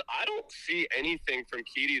because I don't see anything from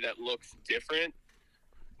Keedy that looks different.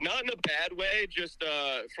 Not in a bad way, just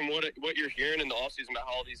from what you're hearing in the offseason about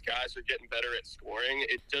how all these guys are getting better at scoring.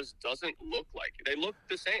 It just doesn't look like it. They look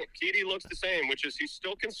the same. Keedy looks the same, which is he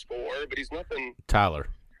still can score, but he's nothing. Tyler,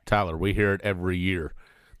 we hear it every year.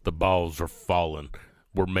 The balls are falling.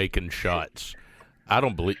 We're making shots. I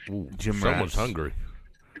don't believe someone's hungry.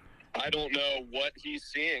 I don't know what he's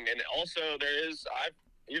seeing. And also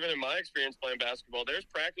even in my experience playing basketball, there's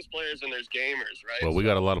practice players and there's gamers, right? Well, we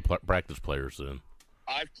got a lot of practice players then.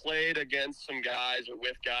 I've played against some guys or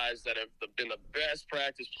with guys that have been the best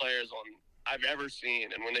practice players I've ever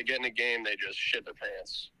seen. And when they get in a game, they just shit their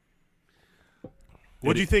pants.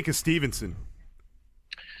 What do you think of Stevenson?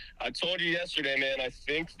 I told you yesterday, man, I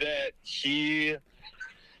think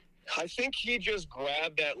he just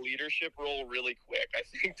grabbed that leadership role really quick. I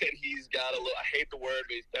think that he's got I hate the word,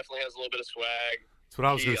 but he definitely has a little bit of swag. That's what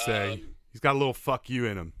I was going to say. He's got a little fuck you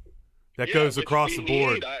in him. That goes across the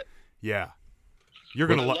board. Yeah. You're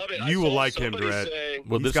going to love it. You will like him, Dredd.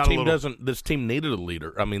 Well, this team needed a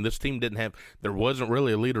leader. I mean, this team there wasn't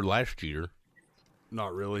really a leader last year.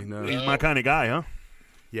 Not really, no. He's my kind of guy, huh?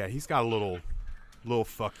 Yeah, he's got a little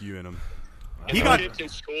fuck you in him. The kid can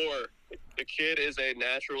score. The kid is a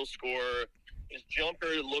natural scorer. His jumper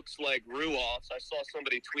looks like Ruoff's. I saw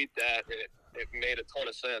somebody tweet that, and it made a ton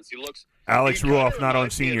of sense. Alex Ruoff not on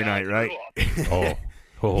senior night, right?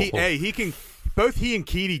 He can. Both he and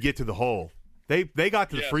Keedy get to the hole. They got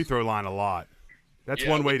to the free throw line a lot. That's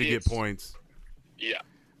one way to get points. Yeah,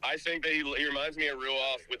 I think that he reminds me of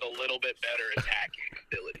Ruoff with a little bit better attacking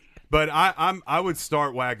ability. But I would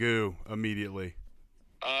start Wagyu immediately.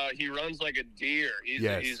 He runs like a deer.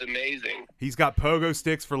 He's amazing. He's got pogo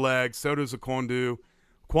sticks for legs. So does Kwandu.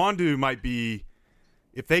 Kwandu might be,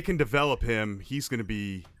 if they can develop him, he's going to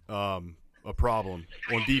be a problem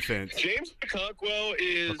on defense. James Okonkwo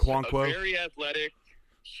is very athletic.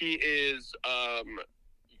 He is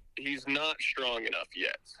he's not strong enough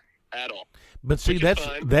yet at all. But see,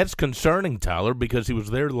 that's concerning, Tyler, because he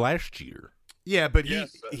was there last year. Yeah, but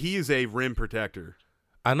he is a rim protector.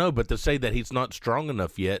 I know, but to say that he's not strong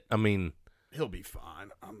enough yet, I mean, he'll be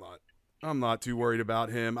fine. I'm not too worried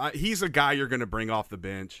about him. He's a guy you're going to bring off the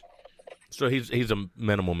bench. So he's a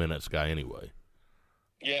minimal minutes guy anyway.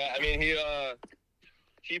 Yeah, I mean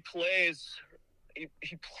he plays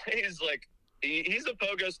like he's a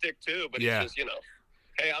pogo stick too, but he's just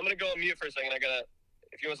hey, I'm gonna go on mute for a second.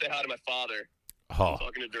 If you want to say hi to my father, I'm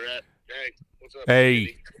talking to Durrett. Hey, what's up?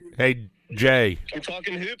 Hey, Jay. I'm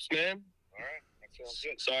talking hoops, man. All right, that sounds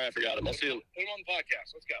good. Sorry, I forgot him. I'll see you. Put him on the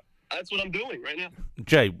podcast. Let's go. That's what I'm doing right now.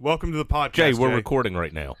 Jay, welcome to the podcast. Jay, we're recording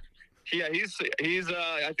right now. Yeah, he's.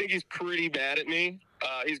 I think he's pretty mad at me.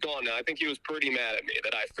 He's gone now. I think he was pretty mad at me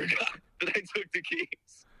that I forgot that I took the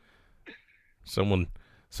keys.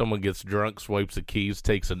 Someone gets drunk, swipes the keys,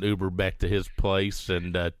 takes an Uber back to his place,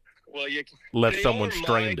 and left someone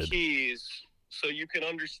stranded. My keys, so you can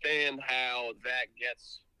understand how that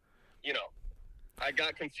gets. I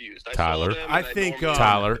got confused. Tyler,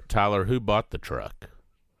 Tyler, who bought the truck?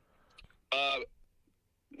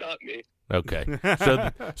 Not me. Okay,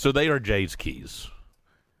 so they are Jay's keys.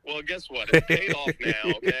 Well, guess what? It's paid off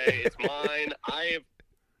now. Okay, it's mine.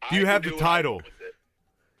 Do you have the title?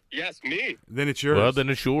 Yes, me. Then it's yours. Well, then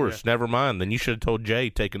it's yours. Yeah. Never mind. Then you should have told Jay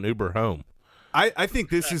take an Uber home. I think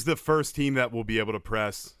this is the first team that will be able to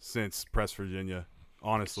press since Press Virginia,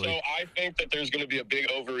 honestly. So I think that there's going to be a big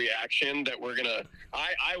overreaction that we're going to –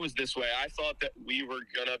 I was this way. I thought that we were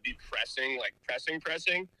going to be pressing, like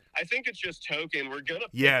pressing. I think it's just token. We're going to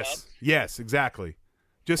pick up. Yes, exactly.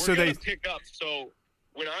 Just we're so they – pick up. So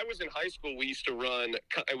when I was in high school, we used to run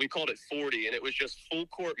 – we called it 40, and it was just full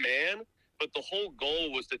court man. But the whole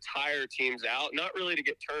goal was to tire teams out, not really to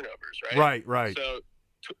get turnovers, right? Right. So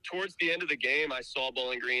towards the end of the game, I saw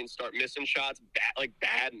Bowling Green start missing shots,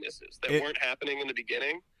 bad misses that weren't happening in the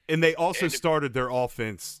beginning. And they also started their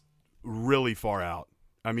offense really far out.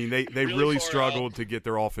 I mean, they Really far struggled to get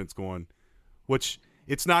their offense going, which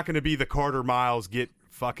it's not going to be the Carter Miles get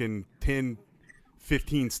fucking 10,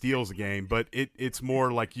 15 steals a game, but it's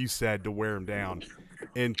more like you said to wear them down.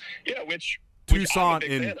 And yeah, which Tucson I'm a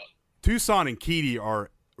big fan of. Tucson and Keedy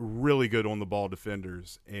are really good on the ball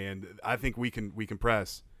defenders, and I think we can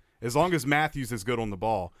press as long as Matthews is good on the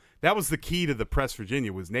ball. That was the key to the press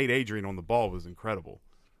Virginia, was Nate Adrian on the ball was incredible.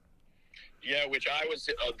 Yeah, which I was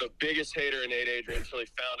the biggest hater of Nate Adrian until he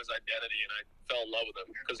found his identity, and I fell in love with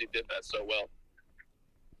him because he did that so well.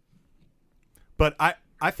 But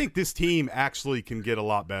I think this team actually can get a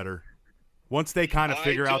lot better once they kind of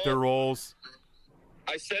figure out their roles.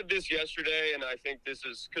 I said this yesterday, and I think this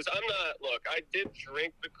is because I'm not – look, I did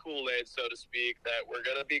drink the Kool-Aid, so to speak, that we're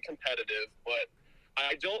going to be competitive, but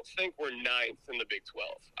I don't think we're 9th in the Big 12.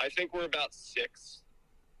 I think we're about 6th.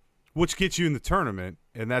 Which gets you in the tournament,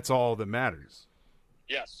 and that's all that matters.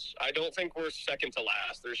 Yes. I don't think we're second to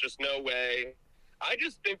last. There's just no way. I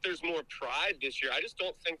just think there's more pride this year. I just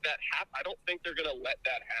don't think that I don't think they're going to let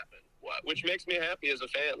that happen, which makes me happy as a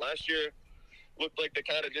fan. Last year looked like they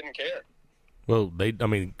kind of didn't care. Well,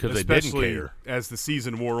 because they didn't care. As the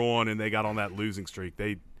season wore on and they got on that losing streak,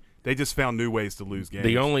 they just found new ways to lose games.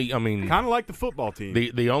 Kind of like the football team.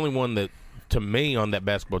 The only one that, to me, on that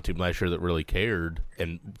basketball team last year that really cared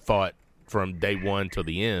and fought from day one till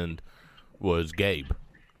the end was Gabe.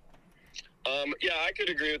 Yeah, I could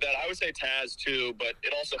agree with that. I would say Taz too, but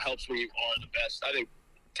it also helps when you are the best. I think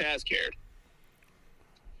Taz cared.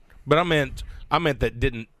 But I meant that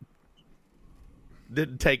didn't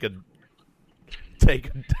take a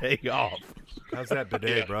day off. How's that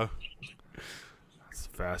bidet, bro? That's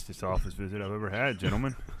the fastest office visit I've ever had,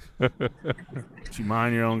 gentlemen. But you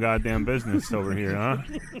mind your own goddamn business over here, huh?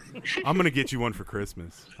 I'm going to get you one for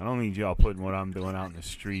Christmas. I don't need y'all putting what I'm doing out in the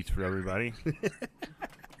streets for everybody.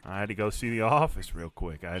 I had to go see the office real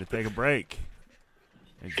quick. I had to take a break.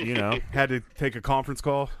 You know. Had to take a conference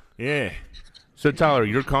call? Yeah. So, Tyler,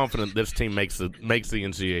 you're confident this team makes the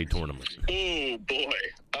NCAA tournament? Oh, boy.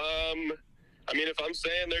 I mean, if I'm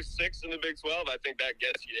saying there's 6 in the Big 12, I think that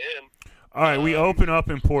gets you in. All right, we open up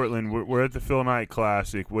in Portland. We're at the Phil Knight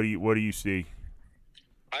Classic. What do you see?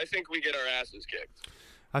 I think we get our asses kicked.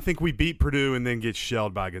 I think we beat Purdue and then get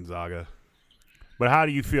shelled by Gonzaga. But how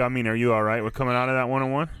do you feel? I mean, are you all right with coming out of that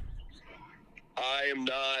 1-1? I am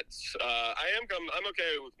not. I'm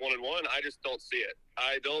okay with 1-1. I just don't see it.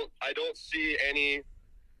 I don't see any.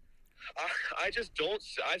 I just don't.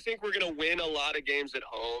 I think we're gonna win a lot of games at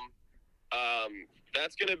home.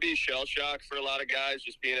 That's going to be shell shock for a lot of guys,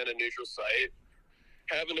 just being at a neutral site,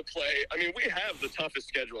 having to play. I mean, we have the toughest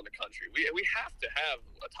schedule in the country. We have to have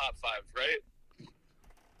a top 5, right?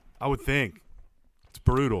 I would think. It's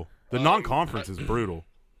brutal. The non-conference is brutal.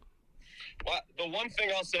 Well, the one thing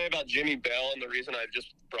I'll say about Jimmy Bell, and the reason I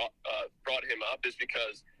just brought him up, is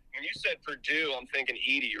because when you said Purdue, I'm thinking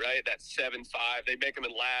Edey, right? That 7-5. They make them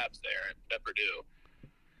in labs there at Purdue.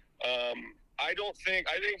 I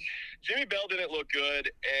think Jimmy Bell didn't look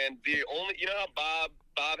good, and how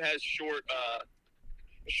Bob has short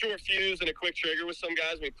fuse and a quick trigger with some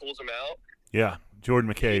guys when he pulls them out. Yeah,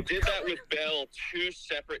 Jordan McCabe. He did that with Bell 2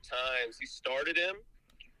 separate times. He started him,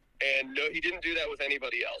 and no, he didn't do that with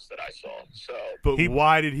anybody else that I saw. So, but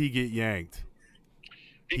why did he get yanked?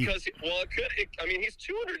 Because he's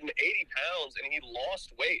 280 pounds and he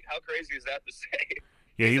lost weight. How crazy is that to say?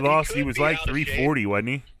 Yeah, he lost. He was like 340, wasn't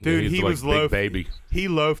he? Dude, he was loafed. Baby. He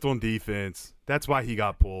loafed on defense. That's why he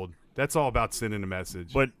got pulled. That's all about sending a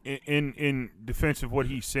message. But in defense of what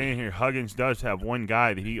he's saying here, Huggins does have one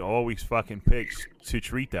guy that he always fucking picks to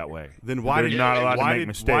treat that way. Then why did not allowed to make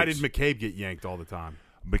mistakes? Why did McCabe get yanked all the time?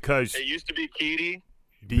 Because it used to be Keedy.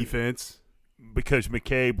 Defense. Because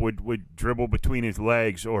McCabe would dribble between his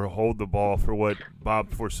legs or hold the ball for what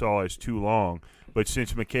Bob foresaw as too long. But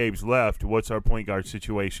since McCabe's left, what's our point guard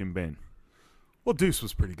situation been? Well, Deuce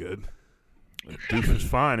was pretty good. Deuce was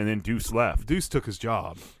fine, and then Deuce left. Deuce took his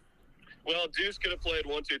job. Well, Deuce could have played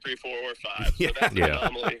 1, 2, 3, 4, or 5. So that's an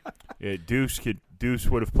anomaly. Yeah, Deuce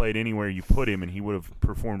would have played anywhere you put him, and he would have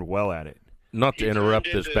performed well at it. Not to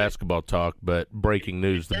interrupt this basketball talk, but breaking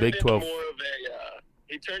news: the Big 12.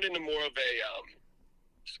 He turned into more of a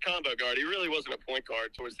combo guard. He really wasn't a point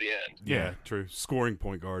guard towards the end. Yeah, true. Scoring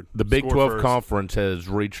point guard. The Big 12 conference has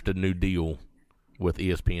reached a new deal with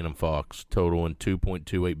ESPN and Fox, totaling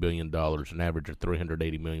 $2.28 billion, an average of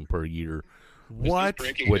 $380 million per year. What?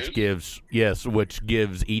 Which gives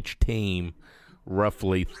each team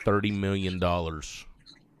roughly $30 million. Wow.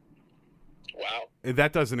 And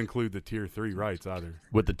that doesn't include the Tier 3 rights either.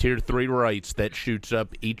 With the Tier 3 rights, that shoots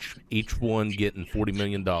up each one getting $40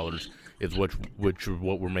 million. is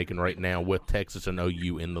what we're making right now with Texas and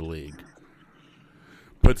OU in the league.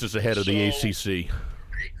 Puts us ahead of the ACC.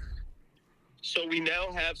 So we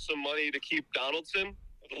now have some money to keep Donaldson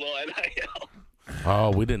with a little NIL.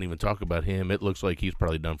 Oh, we didn't even talk about him. It looks like he's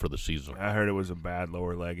probably done for the season. I heard it was a bad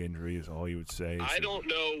lower leg injury is all you would say. I don't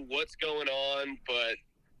know what's going on, but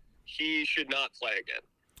he should not play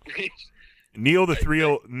again. Neil the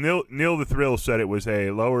Thrill said it was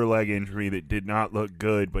a lower leg injury that did not look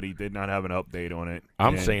good, but he did not have an update on it.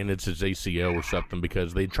 I'm saying it's his ACL or something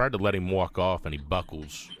because they tried to let him walk off and he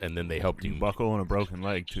buckles, and then they helped him. Buckle on a broken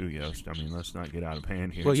leg too, Yost. I mean, let's not get out of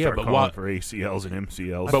hand here. Well, yeah, but why for ACLs and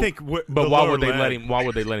MCLs? But why would they let him? Why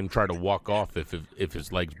would they let him try to walk off if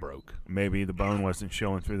his legs broke? Maybe the bone wasn't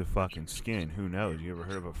showing through the fucking skin. Who knows? You ever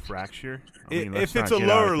heard of a fracture? I mean, if it's a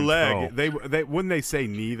lower leg, they wouldn't they say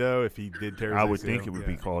knee though if he did tear his I would ACL? think it would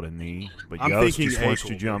be called a knee, but I'm Yost thinking just wants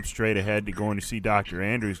ankle. to jump straight ahead to going to see Dr.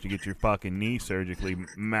 Andrews to get your fucking knee surgically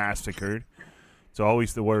massacred. It's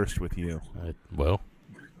always the worst with you. Well,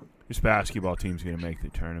 this basketball team's going to make the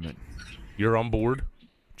tournament. You're on board?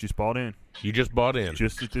 Just bought in. You just bought in.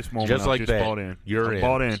 Just at this moment, Just like I've that. bought in. You're in.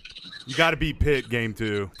 Bought in. You got to beat Pitt game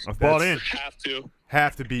 2. I've bought in.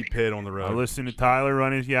 Have to beat Pitt on the road. I listened to Tyler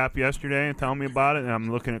run his yap yesterday and tell me about it, and I'm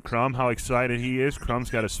looking at Crumb, how excited he is. Crumb's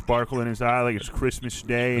got a sparkle in his eye like it's Christmas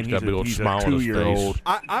Day, and He's got a big old he's smile a on his 2-year-old.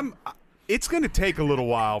 It's going to take a little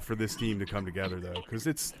while for this team to come together, though, because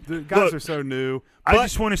the guys are so new. I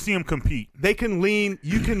just want to see them compete. They can lean.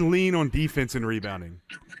 You can lean on defense and rebounding.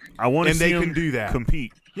 I want to and see they them can do that.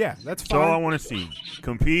 Compete. Yeah, that's fine. all I want to see.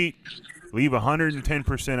 Compete. Leave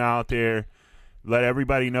 110% out there. Let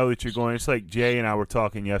everybody know that you're going. It's like Jay and I were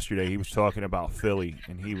talking yesterday. He was talking about Philly,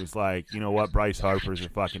 and he was like, you know what? Bryce Harper's a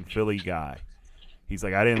fucking Philly guy. He's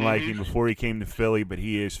like, I didn't like him before he came to Philly, but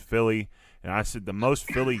he is Philly. And I said, the most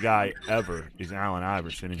Philly guy ever is Allen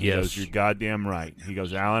Iverson. And he goes, you're goddamn right. He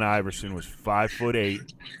goes, Allen Iverson was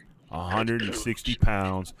 5'8", 160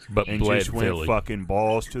 pounds, and just went Philly. fucking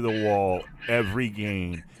balls to the wall every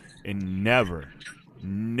game, and never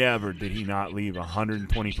did he not leave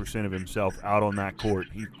 120% of himself out on that court.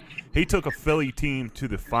 He took a Philly team to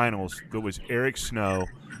the finals that was Eric Snow,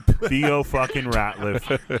 Theo fucking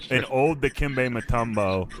Ratliff, and old Dikembe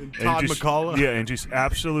Mutombo, and Todd just, McCullough. Yeah, and just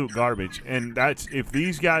absolute garbage. And that's if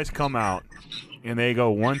these guys come out and they go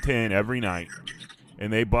 110 every night,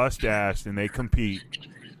 and they bust ass and they compete,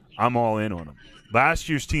 I'm all in on them. Last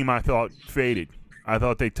year's team I thought faded. I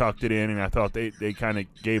thought they tucked it in, and I thought they kind of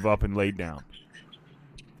gave up and laid down.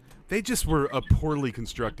 They just were a poorly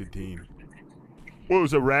constructed team. Well, it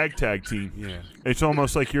was a ragtag team. Yeah. It's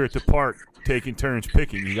almost like you're at the park taking turns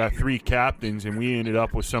picking. You got 3 captains, and we ended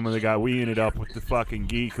up with we ended up with the fucking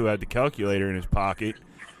geek who had the calculator in his pocket,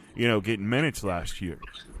 getting minutes last year.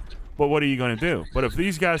 But what are you going to do? But if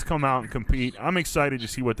these guys come out and compete, I'm excited to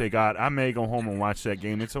see what they got. I may go home and watch that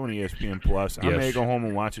game. It's on ESPN Plus. I may go home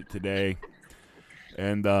and watch it today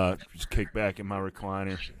and just kick back in my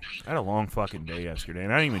recliner. I had a long fucking day yesterday,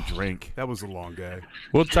 and I didn't even drink. That was a long day.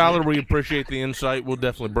 Well, Tyler, we appreciate the insight. We'll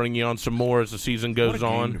definitely bring you on some more as the season goes What a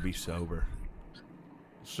game on. to be sober.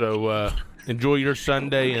 So enjoy your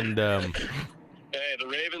Sunday, and Hey, the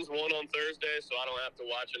Ravens won on Thursday, so I don't have to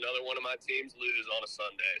watch another one of my teams lose on a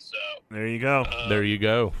Sunday. So There you go. there you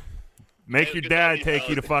go. Make your dad take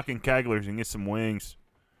you to fucking Kegler's and get some wings.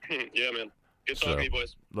 yeah, man. Good talking to you,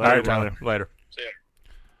 boys. Later, All right, brother. Tyler. Later. See ya.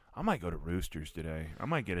 I might go to Roosters today. I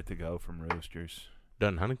might get it to go from Roosters.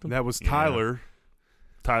 Done Huntington? That was Tyler,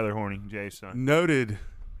 Tyler Horning, Jay's son. noted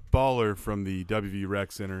baller from the WV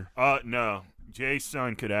Rec Center. No. Jay's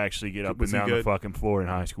son could actually get up Was and he down the good? fucking floor in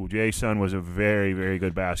high school. Jay's son was a very, very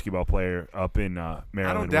good basketball player up in Maryland.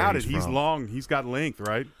 I don't where doubt it. He's from. long. He's got length,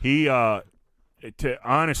 right? He,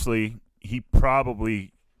 honestly, he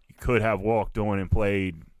probably could have walked on and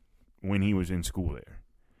played when he was in school there.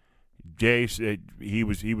 Jay said he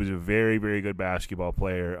was a very, very good basketball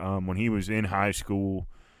player. When he was in high school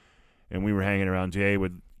and we were hanging around, Jay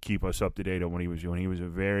would keep us up to date on what he was doing. He was a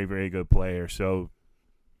very, very good player. So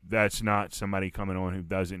that's not somebody coming on who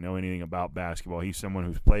doesn't know anything about basketball. He's someone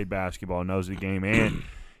who's played basketball, knows the game, and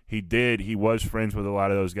he was friends with a lot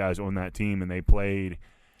of those guys on that team, and they played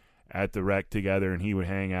at the Rec together, and he would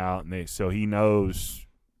hang out, and so he knows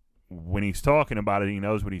when he's talking about it, he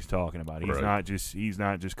knows what he's talking about. He's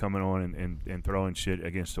not just coming on and throwing shit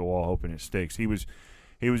against the wall hoping it sticks. He was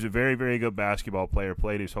a very, very good basketball player,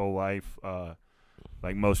 played his whole life,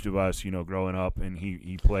 like most of us, growing up, and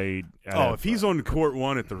he played. If he's on court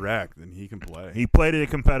 1 at the Rec, then he can play. He played at a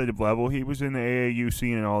competitive level. He was in the AAU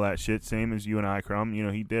scene and all that shit, same as you and I, Crumb.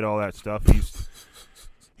 He did all that stuff.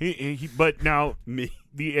 But now Me.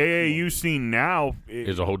 the AAU scene now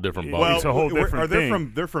Is a whole different ball. Well, it's a whole different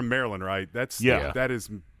thing. They're from Maryland, right? That is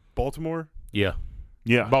Baltimore. Yeah.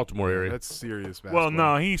 Yeah, Baltimore area. That's serious basketball. well,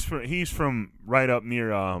 no, he's from right up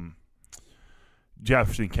near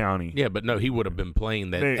Jefferson County. Yeah, but no, he would have been playing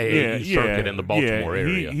that AAU circuit in the Baltimore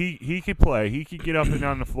area. He could play. He could get up and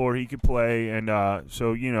down the floor. He could play, and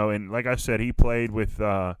so and like I said, he played with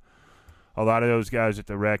a lot of those guys at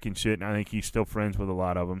the Rec and shit. And I think he's still friends with a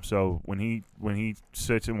lot of them. So when he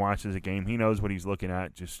sits and watches a game, he knows what he's looking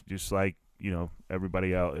at. Just like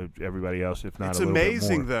everybody else. If not, it's a little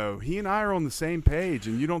amazing bit more. though. He and I are on the same page,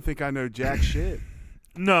 and you don't think I know jack shit.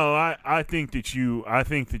 No, I think that you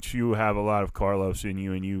have a lot of Carlos in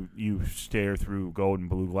you, and you stare through gold and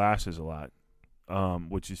blue glasses a lot,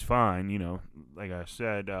 which is fine. Like I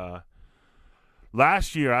said,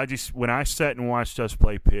 last year when I sat and watched us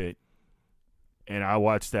play Pitt, and I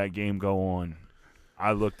watched that game go on,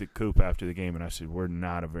 I looked at Coop after the game and I said, "We're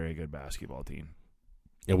not a very good basketball team."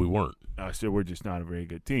 Yeah, we weren't. I said, "We're just not a very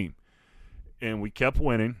good team." And we kept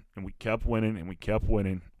winning, and we kept winning, and we kept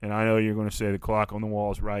winning. And I know you're going to say the clock on the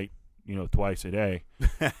wall is right, twice a day.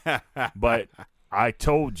 But I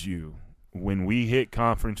told you when we hit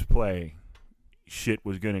conference play, shit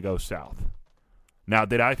was going to go south. Now,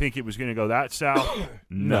 did I think it was going to go that south?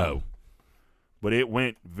 No. But it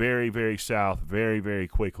went very, very south very, very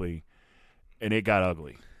quickly, and it got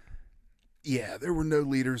ugly. Yeah, there were no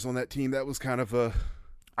leaders on that team. That was kind of a...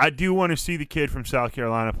 I do want to see the kid from South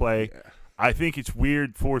Carolina play. Yeah. I think it's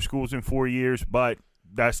weird 4 schools in 4 years, but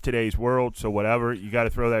that's today's world, so whatever. You got to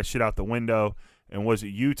throw that shit out the window. And was it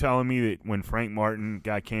you telling me that when Frank Martin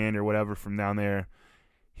got canned or whatever from down there,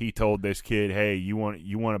 he told this kid, "Hey, you want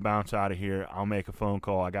to bounce out of here? I'll make a phone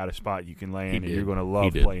call. I got a spot you can land, and you're going to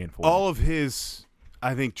love playing for me." All of his,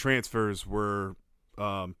 I think, transfers were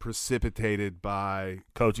precipitated by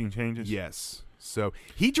coaching changes. Yes. So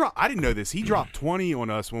he dropped. I didn't know this. He dropped 20 on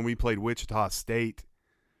us when we played Wichita State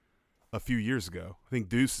a few years ago. I think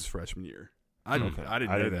Deuce's freshman year. I didn't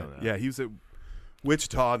know that. Yeah, he was at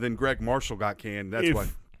Wichita. Then Greg Marshall got canned. That's why.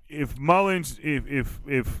 If Mullins,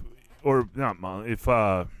 or not Mullins, if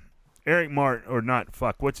Eric Martin or not,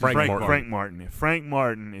 what's his name? Frank Martin. If Frank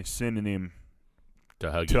Martin is sending him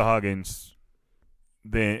to Huggins,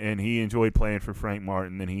 then and he enjoyed playing for Frank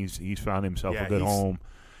Martin, then he's found himself a good home.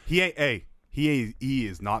 He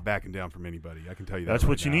is not backing down from anybody. I can tell you that. That's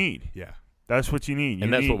what you need. Yeah. That's what you need.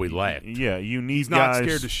 And that's what we lacked. Yeah, you need He's not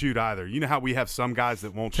scared to shoot either. You know how we have some guys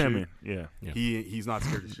that won't shoot? Yeah. He's not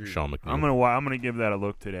scared to shoot. Sean McNeil. I'm gonna give that a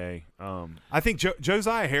look today. I think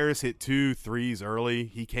Josiah Harris hit 2 threes early.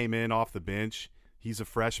 He came in off the bench. He's a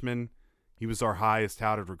freshman. He was our highest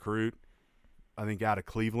touted recruit, I think, out of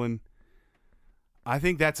Cleveland. I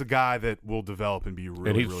think that's a guy that will develop and be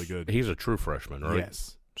really good. He's a true freshman, right?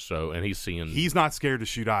 Yes. So, and he's not scared to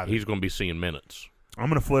shoot either. He's going to be seeing minutes. I'm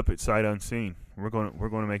going to flip it sight unseen. We're going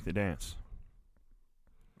to make the dance.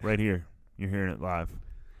 Right here. You're hearing it live.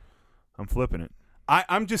 I'm flipping it.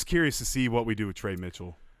 I'm just curious to see what we do with Trey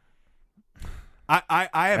Mitchell. I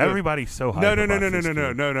have everybody's so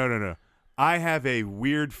hyped. No. I have a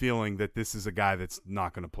weird feeling that this is a guy that's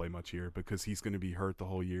not going to play much here because he's going to be hurt the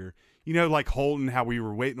whole year. Like Holton, how we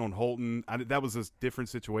were waiting on Holton. That was a different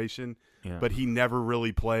situation, but he never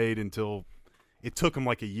really played until it took him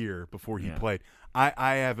like a year before he played.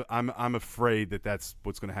 I'm afraid that that's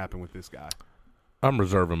what's going to happen with this guy. I'm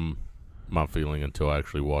reserving my feeling until I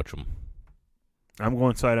actually watch him. I'm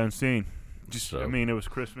going sight unseen. I mean, it was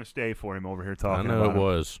Christmas Day for him over here talking about it. I know it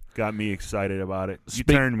was. Got me excited about it. You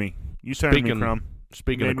turned me, Crumb.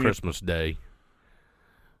 Speaking of Christmas Day,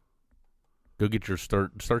 go get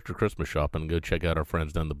start your Christmas shopping and go check out our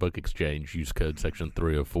friends down the Book Exchange. Use code section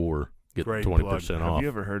 304. Get 20% off. Have you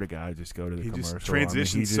ever heard a guy just go to the commercial? Just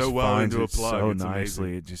transitions so well into a plug. So it's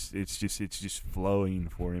nicely. Amazing. It's just flowing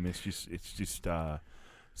for him. It's just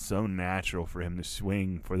so natural for him to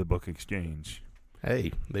swing for the Book Exchange.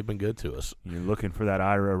 Hey, they've been good to us. You're looking for that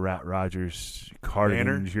Ira Rodgers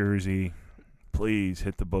cardigan jersey. Please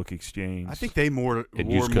hit the Book Exchange. I think they wore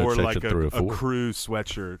more like a crew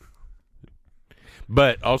sweatshirt.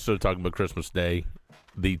 But also talking about Christmas Day,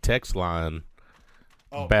 the text line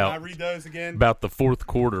can I read those again? About the fourth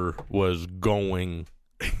quarter was going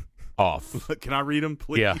off. Can I read them,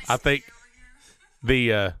 please? Yeah, I think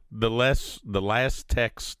the last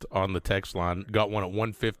text on the text line got one at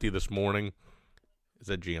 1:50 this morning. Is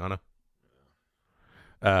that Gianna?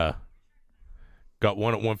 Got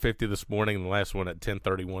one at 1:50 this morning, and the last one at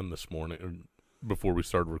 10:31 this morning, before we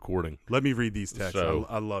started recording. Let me read these texts.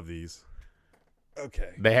 I love these.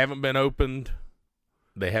 Okay. They haven't been opened.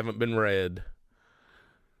 They haven't been read.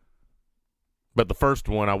 But the first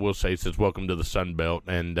one I will say says "Welcome to the Sun Belt,"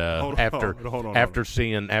 and Hold on. after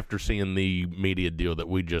seeing the media deal that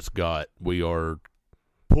we just got, we are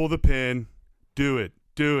Pull the pin. Do it.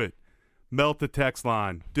 Melt the text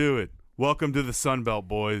line. Do it. Welcome to the Sun Belt,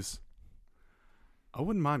 boys. I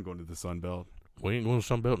wouldn't mind going to the Sun Belt. We ain't going to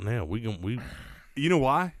Sun Belt now. We. You know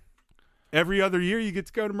why? Every other year you get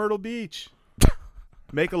to go to Myrtle Beach.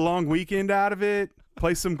 Make a long weekend out of it.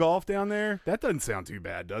 Play some golf down there. That doesn't sound too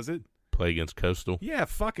bad, does it? Play against Coastal. Yeah,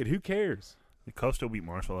 fuck it. Who cares? Did Coastal beat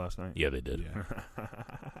Marshall last night? Yeah, they did. Yeah.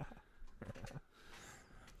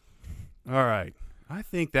 All right. I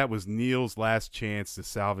think that was Neil's last chance to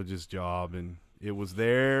salvage his job, and it was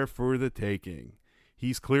there for the taking.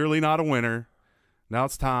 He's clearly not a winner. Now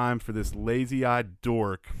it's time for this lazy-eyed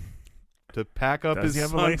dork to pack up his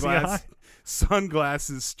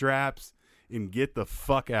sunglasses, straps, and get the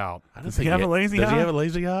fuck out. Does he have a lazy eye? Does he have a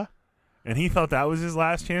lazy eye? And he thought that was his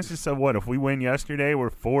last chance. So what? If we win yesterday,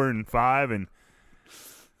 we're 4-5, and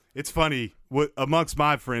it's funny. Amongst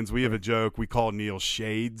my friends, we have a joke. We call Neil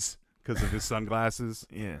Shades because of his sunglasses.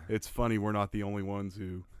 Yeah, it's funny. We're not the only ones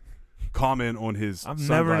who comment on his. I've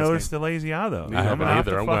never noticed the lazy eye though. I haven't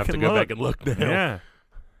either. I'm gonna have to go back and look now. Yeah.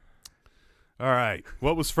 All right.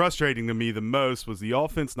 What was frustrating to me the most was the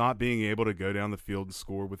offense not being able to go down the field and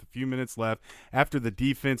score with a few minutes left after the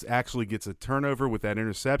defense actually gets a turnover with that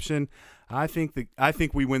interception. I think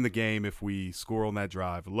we win the game if we score on that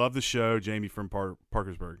drive. Love the show, Jamie from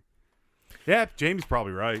Parkersburg. Yeah, Jamie's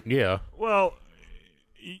probably right. Yeah. Well,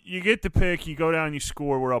 you get the pick, you go down, you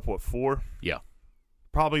score. We're up, 4? Yeah.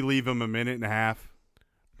 Probably leave them a minute and a half.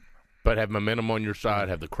 But have momentum on your side,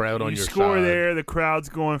 have the crowd on your side. You score there, the crowd's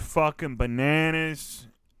going fucking bananas.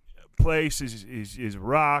 Place is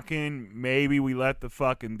rocking. Maybe we let the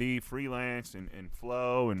fucking D freelance and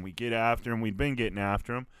flow, and we get after him. We've been getting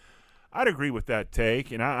after him. I'd agree with that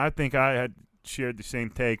take, and I think I had shared the same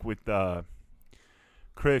take with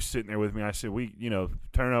Chris sitting there with me. I said,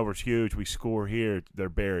 turnover's huge. We score here, they're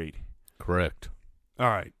buried. Correct. All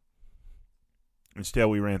right. Instead,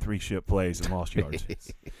 we ran 3 shit plays and lost yards.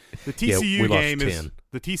 The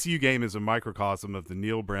TCU game is a microcosm of the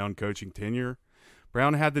Neil Brown coaching tenure.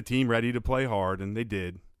 Brown had the team ready to play hard, and they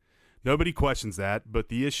did. Nobody questions that, but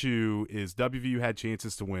the issue is WVU had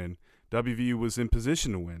chances to win. WVU was in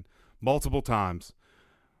position to win multiple times.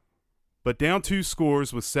 But down 2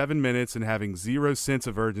 scores with 7 minutes and having zero sense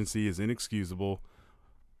of urgency is inexcusable.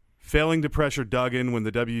 Failing to pressure Duggan when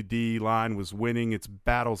the WD line was winning its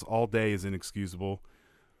battles all day is inexcusable.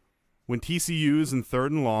 When TCU is in 3rd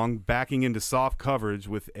and long, backing into soft coverage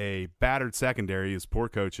with a battered secondary is poor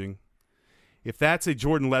coaching. If that's a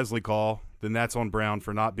Jordan Leslie call, then that's on Brown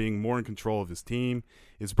for not being more in control of his team.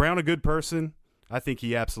 Is Brown a good person? I think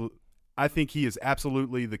he is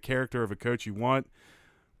absolutely the character of a coach you want.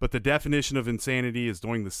 But the definition of insanity is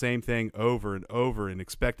doing the same thing over and over and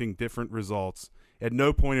expecting different results. At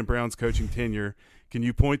no point in Brown's coaching tenure can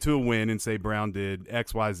you point to a win and say Brown did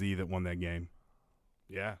X, Y, Z that won that game.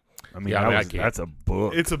 Yeah. I mean, that's a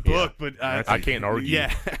book. It's a book, but I can't argue.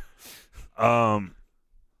 Yeah.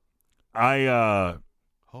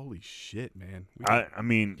 Holy shit, man. I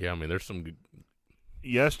mean, there's some good.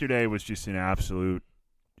 Yesterday was just an absolute.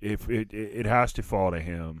 If it has to fall to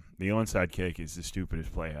him. The onside kick is the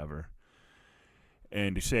stupidest play ever,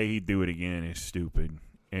 and to say he'd do it again is stupid.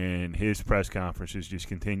 And his press conferences just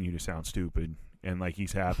continue to sound stupid, and like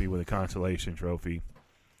he's happy with a consolation trophy.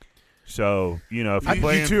 So if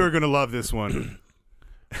you two are going to love this one.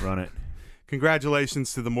 Run it.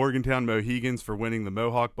 Congratulations to the Morgantown Mohegans for winning the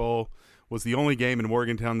Mohawk Bowl. Was the only game in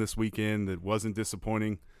Morgantown this weekend that wasn't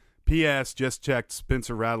disappointing. P.S. Just checked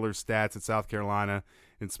Spencer Rattler's stats at South Carolina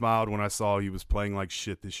and smiled when I saw he was playing like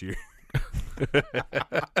shit this year.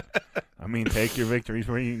 I mean, take your victories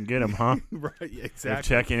where you can get them, huh? Right, exactly. If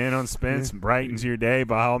checking in on Spence brightens your day,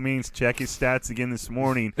 by all means, check his stats again this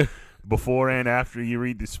morning before and after you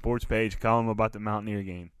read the sports page. Call him about the Mountaineer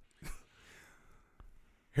game.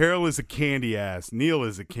 Harrell is a candy ass. Neil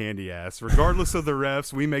is a candy ass. Regardless of the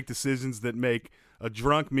refs, we make decisions that make a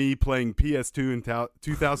drunk me playing PS2 in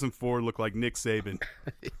 2004 look like Nick Saban.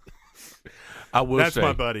 That's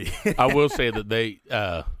my buddy. I will say that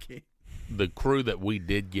the crew that we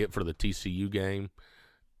did get for the TCU game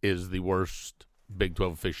is the worst Big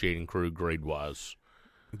 12 officiating crew grade-wise.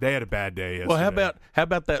 They had a bad day yesterday. Well, how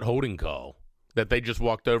about that holding call that they just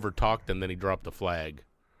walked over, talked, and then he dropped the flag?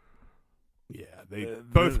 Yeah,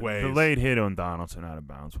 both ways. The late hit on Donaldson out of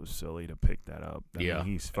bounds was silly to pick that up. I mean,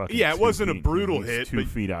 he's fucking. Yeah, it wasn't a brutal hit. 2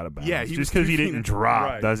 feet out of bounds. Yeah, just because he didn't drop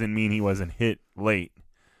right. doesn't mean he wasn't hit late.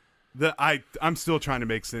 I'm still trying to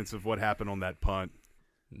make sense of what happened on that punt.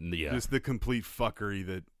 Yeah. Just the complete fuckery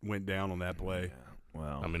that went down on that play. Yeah.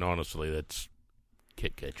 Well, I mean, honestly, that's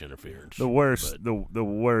kick catch interference. The worst, the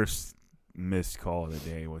worst missed call of the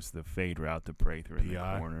day was the fade route to Prather in the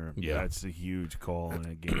corner. Yeah. That's a huge call and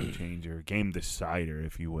a game changer, game decider,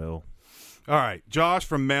 if you will. All right, Josh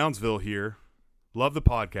from Moundsville here. Love the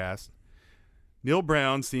podcast. Neil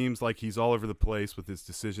Brown seems like he's all over the place with his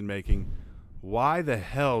decision making. Why the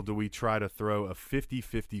hell do we try to throw a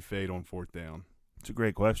 50-50 fade on fourth down? It's a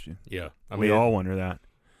great question. Yeah, we all wonder that.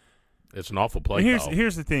 It's an awful play.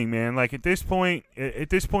 Here's the thing, man. Like at this point,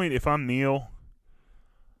 if I'm Neil,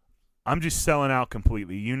 I'm just selling out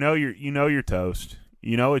completely. You know you're toast.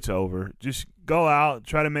 You know it's over. Just go out,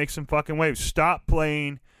 try to make some fucking waves. Stop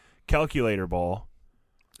playing calculator ball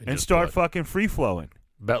and start fucking free flowing.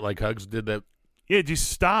 Bet like Hugs did that. Yeah, just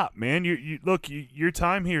stop, man. Your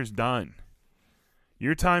time here is done.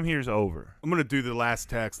 Your time here is over. I'm going to do the last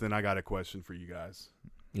text, then I got a question for you guys.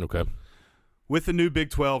 Okay. With the new Big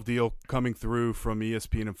 12 deal coming through from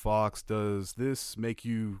ESPN and Fox, does this make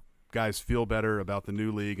you guys feel better about the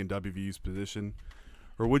new league and WVU's position?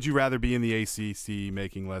 Or would you rather be in the ACC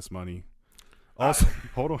making less money? Also,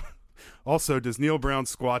 hold on. Also, does Neil Brown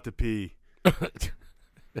squat to pee?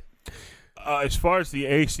 As far as the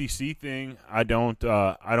ACC thing, I don't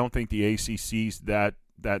think the ACC's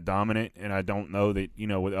that dominant, and I don't know that,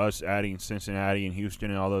 with us adding Cincinnati and Houston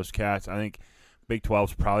and all those cats, I think Big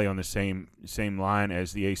 12's probably on the same line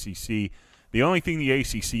as the ACC. The only thing the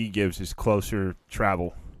ACC gives is closer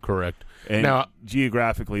travel. Correct. And now,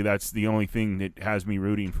 geographically, that's the only thing that has me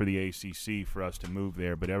rooting for the ACC for us to move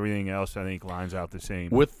there. But everything else, I think, lines out the same.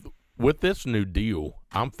 With this new deal,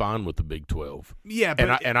 I'm fine with the Big 12. Yeah,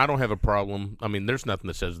 but and I don't have a problem. I mean, there's nothing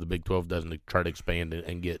that says the Big 12 doesn't try to expand it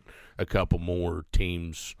and get a couple more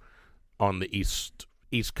teams on the East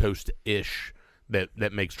Coast-ish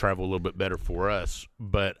that makes travel a little bit better for us.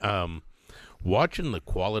 But watching the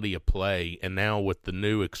quality of play, and now with the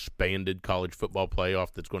new expanded college football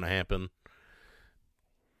playoff that's going to happen,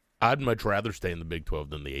 I'd much rather stay in the Big 12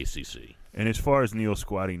 than the ACC. And as far as Neil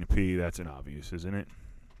squatting to pee, that's an obvious, isn't it?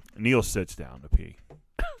 Neil sits down to pee.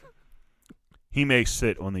 He may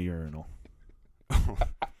sit on the urinal.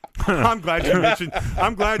 I'm glad you mentioned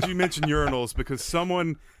urinals, because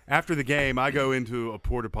someone after the game, I go into a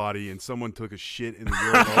porta potty and someone took a shit in the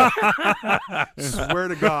urinal. Swear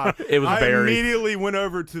to God, it was Barry. I immediately went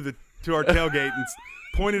over to our tailgate and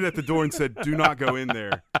pointed at the door and said, "Do not go in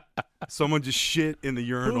there." Someone just shit in the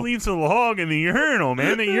urinal. Who leaves a log in the urinal,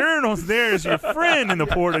 man? The urinal's there as your friend in the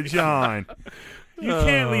porta john. You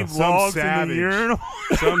can't leave logs in the urinal.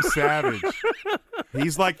 Some savage.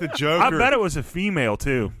 He's like the Joker. I bet it was a female,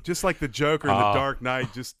 too. Just like the Joker in The Dark Knight,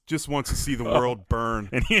 just wants to see the world burn.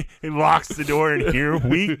 And he locks the door, and here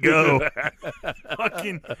we go.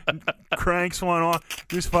 Fucking cranks one off,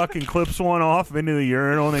 just fucking clips one off into the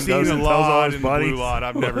urinal, and then goes and tells all his buddies.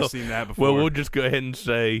 I've never seen that before. Well, we'll just go ahead and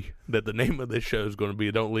say that the name of this show is going to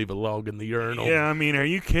be "Don't Leave a Log in the Urinal." Yeah, I mean, are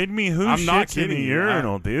you kidding me? Who I'm not shits in the kidding you.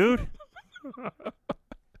 urinal, dude?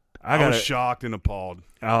 I was shocked and appalled.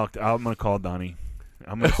 I'm gonna call Donnie.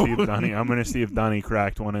 I'm gonna see if Donnie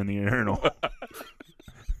cracked one in the urinal.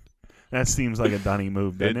 That seems like a Donnie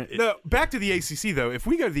move, doesn't it? No, back to the ACC though. If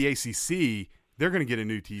we go to the ACC, they're going to get a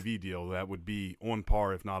new TV deal that would be on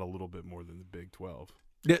par, if not a little bit more, than the Big 12.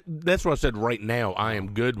 That's what I said. Right now, I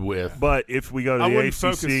am good with. But if we go to I the wouldn't ACC,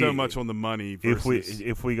 focus so much on the money. Versus,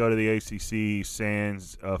 if we go to the ACC,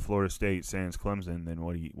 sans Florida State, sans Clemson, then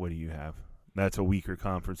what do you have? That's a weaker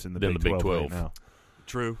conference in the Big 12 right now.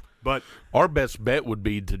 True, but our best bet would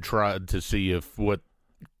be to try to see if what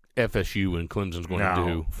FSU and Clemson's going to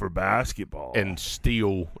do for basketball and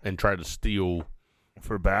try to steal.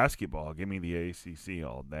 For basketball, give me the ACC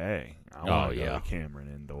all day. I want to go to Cameron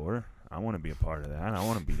Indoor. I want to be a part of that. I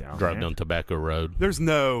want to be down Drive there. down Tobacco Road. There's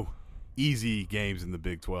no easy games in the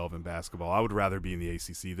Big 12 in basketball. I would rather be in the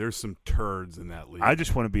ACC. There's some turds in that league. I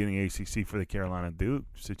just want to be in the ACC for the Carolina Duke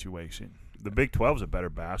situation. The Big 12 is a better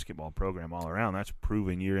basketball program all around. That's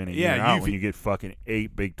proven year in and year out when you get fucking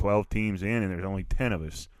 8 Big 12 teams in and there's only 10 of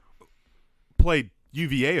us. Played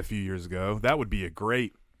UVA a few years ago. That would be a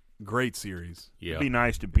great series. Yeah. It'd be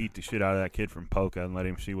nice to beat the shit out of that kid from Polka and let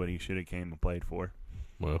him see what he should have came and played for.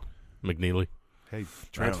 Well, McNeely. Hey,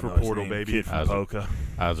 transfer portal, baby. Kid from Polka.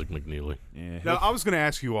 Isaac McNeely. Yeah. Now, I was going to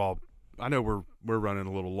ask you all, I know we're running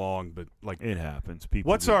a little long, but like it happens. People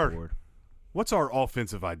what's get our bored. What's our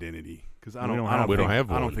offensive identity? Because I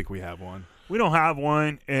don't think we have one. We don't have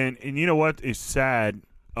one, and you know what is sad?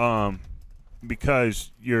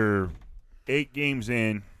 Because you're 8 games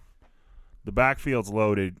in, the backfield's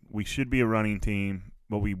loaded. We should be a running team,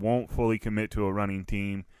 but we won't fully commit to a running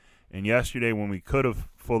team. And yesterday, when we could have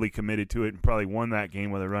fully committed to it and probably won that game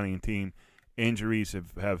with a running team, injuries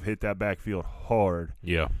have hit that backfield hard.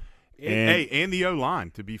 Yeah. And the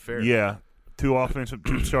O-line, to be fair. Yeah. Two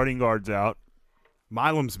starting guards out.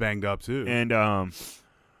 Milam's banged up, too. And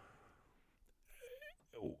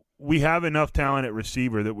we have enough talent at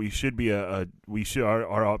receiver that we should be our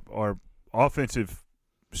offensive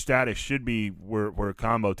status should be we're a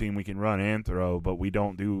combo team. We can run and throw, but we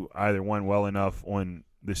don't do either one well enough on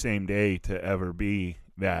the same day to ever be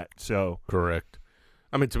that. So correct.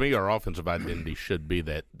 I mean, to me, our offensive identity should be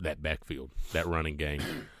that backfield, that running game,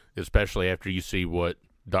 especially after you see what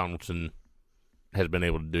Donaldson has been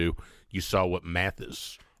able to do. You saw what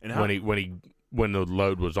Mathis when the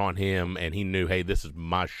load was on him and he knew, hey, this is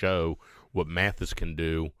my show, what Mathis can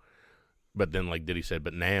do. But then, like Diddy said,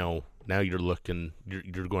 but now you're looking,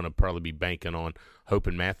 you're going to probably be banking on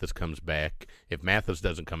hoping Mathis comes back. If Mathis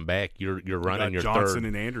doesn't come back, you're running your Johnson third.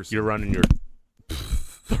 and Anderson. You're running your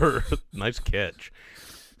third. Nice catch.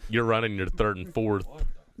 You're running your third and fourth.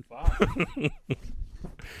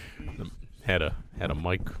 had a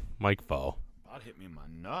mic fall. That hit me in my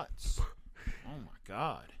nuts. Oh my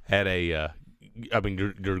God. Had a. I mean,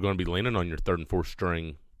 you're going to be leaning on your third and fourth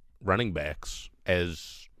string running backs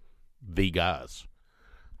as the guys.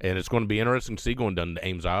 And it's going to be interesting to see going down to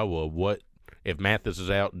Ames, Iowa, what if Mathis is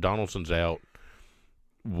out, Donaldson's out,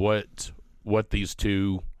 what these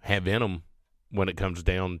two have in them when it comes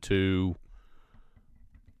down to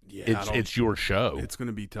it's your show. It's going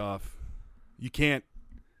to be tough. You can't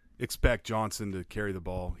expect Johnson to carry the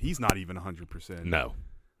ball. He's not even 100%. No.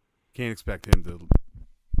 Can't expect him to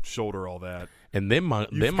shoulder all that. And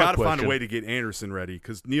you've got to find a way to get Anderson ready,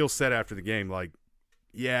 because Neil said after the game, like,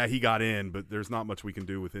 yeah, he got in, but there's not much we can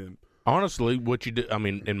do with him. Honestly, what you do, I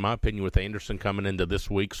mean, in my opinion, with Anderson coming into this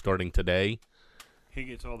week, starting today, he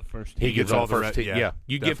gets all the first. He gets all the first team. Yeah,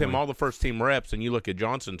 you definitely. give him all the first team reps, and you look at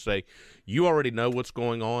Johnson and say, you already know what's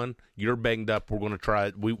going on. You're banged up. We're going to try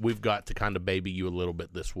it. We've got to kind of baby you a little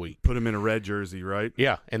bit this week. Put him in a red jersey, right?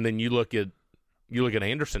 Yeah, and then you look at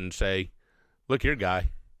Anderson and say, look here,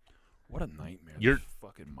 guy. What a nightmare! Your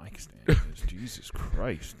fucking mic stand is. Jesus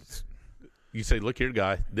Christ. You say, look here,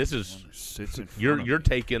 guy. This is you're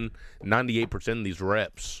taking 98% of these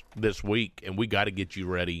reps this week, and we got to get you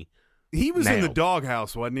ready. He was now. in the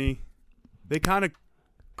doghouse, wasn't he? They kind of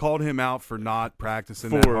called him out for not practicing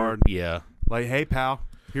that hard. Yeah, like, hey, pal,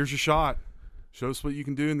 here's your shot. Show us what you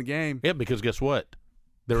can do in the game. Yeah, because guess what?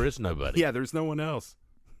 There is nobody. Yeah, there's no one else.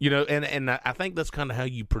 You know, and I think that's kind of how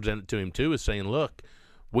you present it to him too, is saying, look,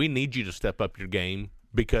 we need you to step up your game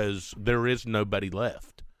because there is nobody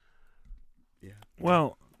left. Yeah.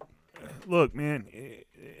 Well, look, man,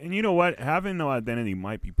 and you know what? Having no identity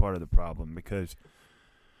might be part of the problem, because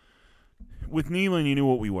with Neyland, you knew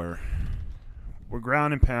what we were. We're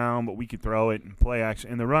ground and pound, but we could throw it and play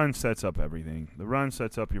action. And the run sets up everything. The run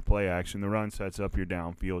sets up your play action. The run sets up your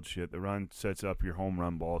downfield shit. The run sets up your home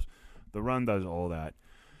run balls. The run does all that.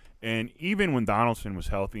 And even when Donaldson was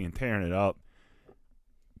healthy and tearing it up,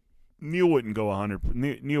 Neil wouldn't go 100.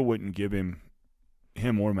 Neil wouldn't give him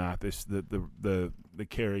or Mathis the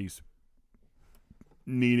carries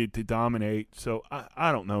needed to dominate. So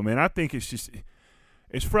I don't know, man. I think it's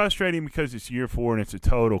frustrating because it's year 4 and it's a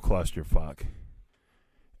total clusterfuck,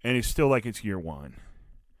 and it's still like it's year 1.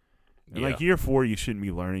 And like year 4, you shouldn't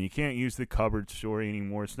be learning. You can't use the cupboard story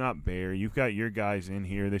anymore. It's not Bear. You've got your guys in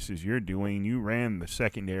here. This is your doing. You ran the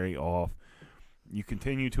secondary off. You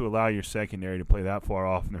continue to allow your secondary to play that far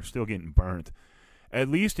off, and they're still getting burnt. At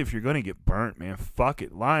least if you're going to get burnt, man, fuck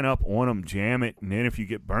it. Line up on them, jam it, and then if you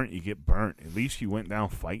get burnt, you get burnt. At least you went down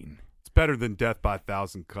fighting. It's better than death by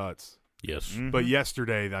 1,000 cuts. Yes. Mm-hmm. But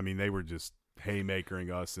yesterday, I mean, they were just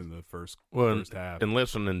haymakering us in the first half. And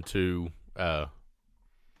listening to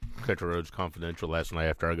Country Roads Confidential last night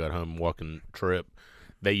after I got home walking trip,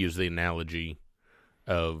 they used the analogy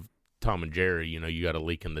of Tom and Jerry. You know, you got a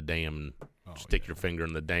leak in the dam, and stick your finger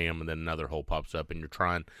in the dam, and then another hole pops up, and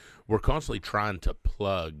we're constantly trying to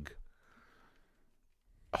plug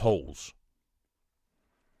holes.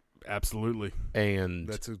 Absolutely. And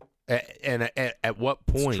that's at what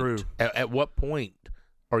point? True. At what point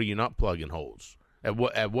are you not plugging holes? At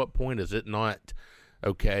what point is it not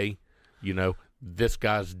okay? You know, this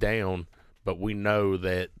guy's down, but we know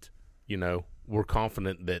that, you know, we're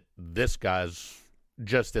confident that this guy's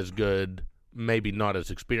just as good, maybe not as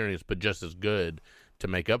experienced, but just as good to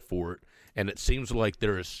make up for it. And it seems like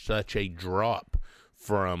there is such a drop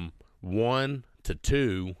from 1 to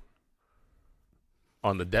 2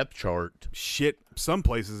 on the depth chart. Shit, some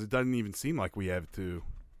places it doesn't even seem like we have 2.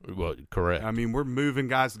 Well, correct. I mean, we're moving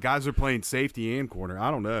guys. Guys are playing safety and corner. I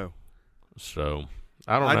don't know. So,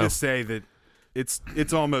 I don't know. I just say that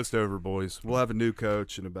it's almost over, boys. We'll have a new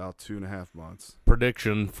coach in about 2.5 months.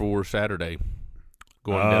 Prediction for Saturday.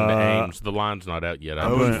 Going down to Ames. The line's not out yet.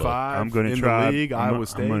 I'm going to try. The league, Iowa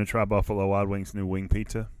State. I'm going to try Buffalo Wild Wings' new wing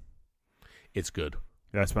pizza. It's good.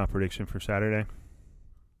 That's my prediction for Saturday.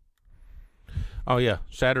 Oh yeah,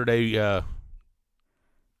 Saturday.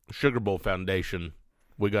 Sugar Bowl Foundation.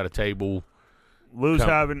 We got a table. Lou's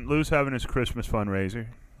having his Christmas fundraiser.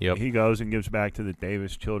 Yep. He goes and gives back to the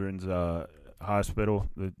Davis Children's Hospital.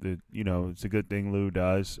 It's a good thing Lou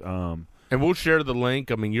does. And we'll share the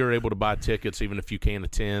link. I mean, you're able to buy tickets even if you can't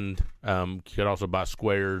attend. You could also buy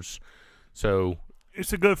squares. So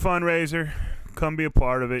it's a good fundraiser. Come be a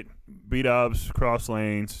part of it. B-Dubs, Cross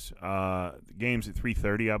Lanes. The game's at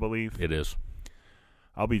 3:30, I believe. It is.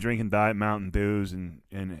 I'll be drinking Diet Mountain Dews and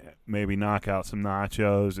maybe knock out some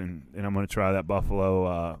nachos, and I'm going to try that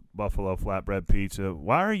Buffalo flatbread pizza.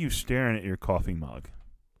 Why are you staring at your coffee mug?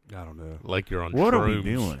 I don't know. Like you're on What shrooms. are we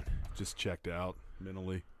doing? Just checked out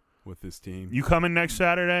mentally with this team. You coming next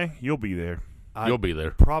Saturday? You'll be there. You'll be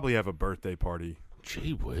there. Probably have a birthday party.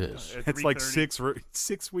 Gee whiz! It's like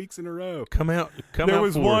 6 weeks in a row. Come out. There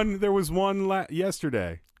was one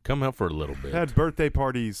yesterday. Come out for a little bit. Had birthday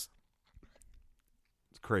parties.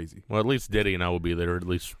 It's crazy. Well, at least Diddy and I will be there. At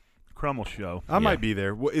least Crummel show. I might be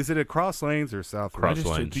there. Is it at Cross Lanes or South Cross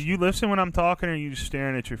Lanes? Lanes? Do you listen when I'm talking, or are you just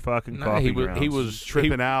staring at your fucking coffee grounds? He was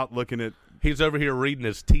tripping out, looking at. He's over here reading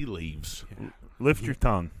his tea leaves. Lift your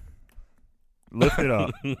tongue. Lift it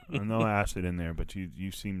up. No acid in there, but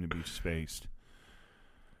you seem to be spaced.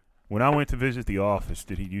 When I went to visit the office,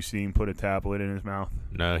 did you see him put a tablet in his mouth?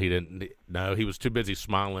 No, he didn't. No, he was too busy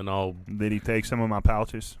smiling all. Did he take some of my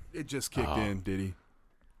pouches? It just kicked in, did he?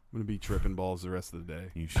 I'm going to be tripping balls the rest of the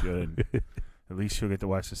day. You should. At least you'll get to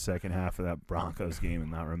watch the second half of that Broncos game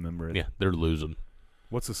and not remember it. Yeah, they're losing.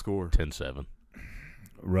 What's the score? 10-7.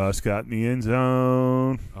 Russ got in the end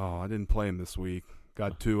zone. Oh, I didn't play him this week.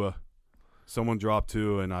 Got Tua. Someone dropped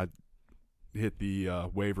Tua, and I hit the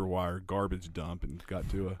waiver wire garbage dump and got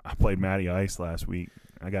Tua. I played Matty Ice last week.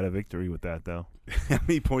 I got a victory with that, though. How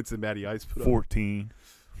many points did Matty Ice put up? 14.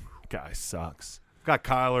 Guy sucks. Got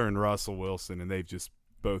Kyler and Russell Wilson, and they've just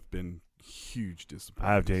both been huge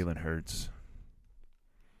disappointments. I have Jalen Hurts.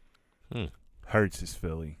 Hurts is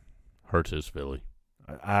Philly. Hurts is Philly.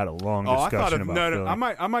 I had a long discussion about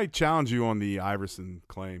Philly. I might challenge you on the Iverson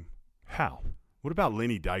claim. How? What about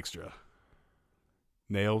Lenny Dykstra?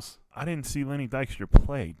 Nails? I didn't see Lenny Dykstra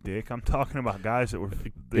play, Dick. I'm talking about guys that were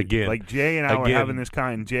Again. like Jay and I were having this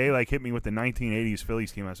kind. Jay hit me with the 1980s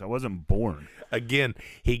Phillies team. I said I wasn't born. Again,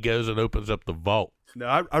 he goes and opens up the vault.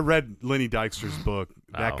 No, I read Lenny Dykstra's book.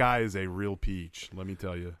 That guy is a real peach, let me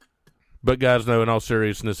tell you. But guys, no, in all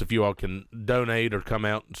seriousness, if you all can donate or come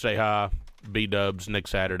out and say hi, B-Dubs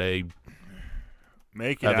next Saturday.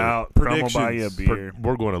 Make it out. Crum will buy you a beer.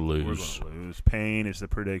 We're going to lose. We're going to lose. Pain is the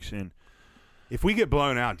prediction. If we get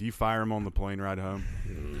blown out, do you fire him on the plane ride home?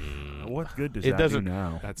 What good does that do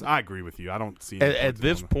now? I agree with you. I don't see at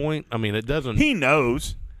this point. I mean, it doesn't. He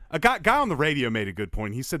knows. A guy on the radio made a good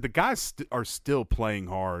point. He said the guys are still playing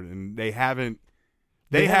hard, and they haven't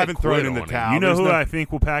thrown in the towel. You know who I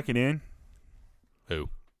think will pack it in? Who?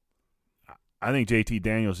 I think JT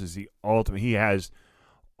Daniels is the ultimate. He has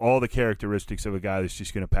all the characteristics of a guy that's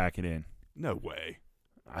just going to pack it in. No way.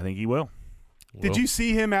 I think he will. Did you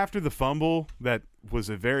see him after the fumble that was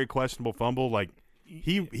a very questionable fumble? Like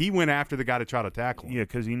he went after the guy to try to tackle him. Yeah,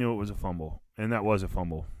 because he knew it was a fumble, and that was a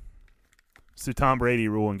fumble. It's the Tom Brady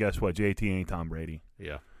rule, and guess what? JT ain't Tom Brady.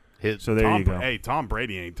 Yeah. So there you go. Hey, Tom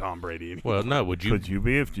Brady ain't Tom Brady anymore. Well, no. Could you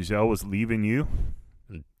be if Giselle was leaving you?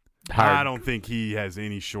 I don't think he has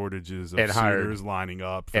any shortages of suitors lining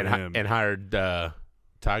up for him. And hired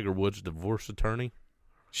Tiger Woods' divorce attorney.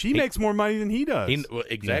 She makes more money than he does.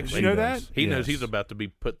 Exactly. You know that? He knows he's about to be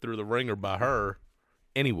put through the ringer by her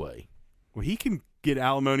anyway. Well, he can get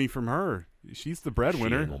alimony from her. She's the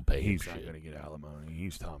breadwinner. He's not going to get alimony.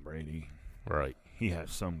 He's Tom Brady. Right. He has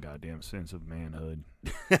some goddamn sense of manhood.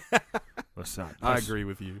 I agree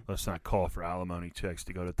with you. Let's not call for alimony checks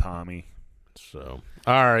to go to Tommy. So,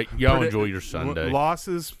 all right. Y'all enjoy your Sunday.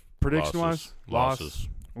 Losses, prediction-wise? Losses.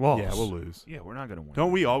 Yeah, we'll lose. Yeah, we're not going to win.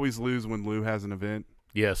 Don't we always lose when Lou has an event?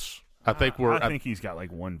 Yes. I think he's got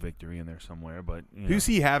like one victory in there somewhere, but who's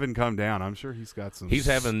he having come down? I'm sure he's got some. He's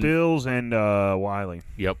having Stills and Wiley.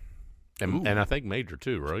 Yep, and I think Major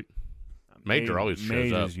too, right? Major always shows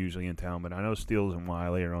Major's up. Major's usually in town, but I know Stills and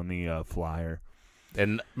Wiley are on the flyer.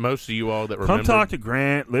 And most of you all that remember, come talk to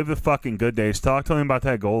Grant. Live the fucking good days. Talk to him about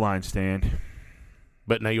that goal line stand.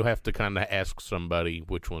 But now you have to kind of ask somebody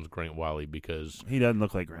which one's Grant Wiley because he doesn't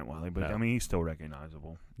look like Grant Wiley, but I mean he's still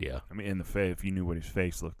recognizable. Yeah, I mean in the face, if you knew what his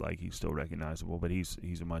face looked like, he's still recognizable. But he's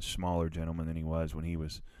a much smaller gentleman than he was when he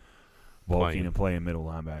was bulking and playing middle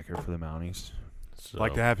linebacker for the Mounties. So,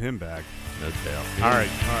 like to have him back. No doubt. All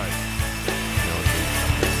right.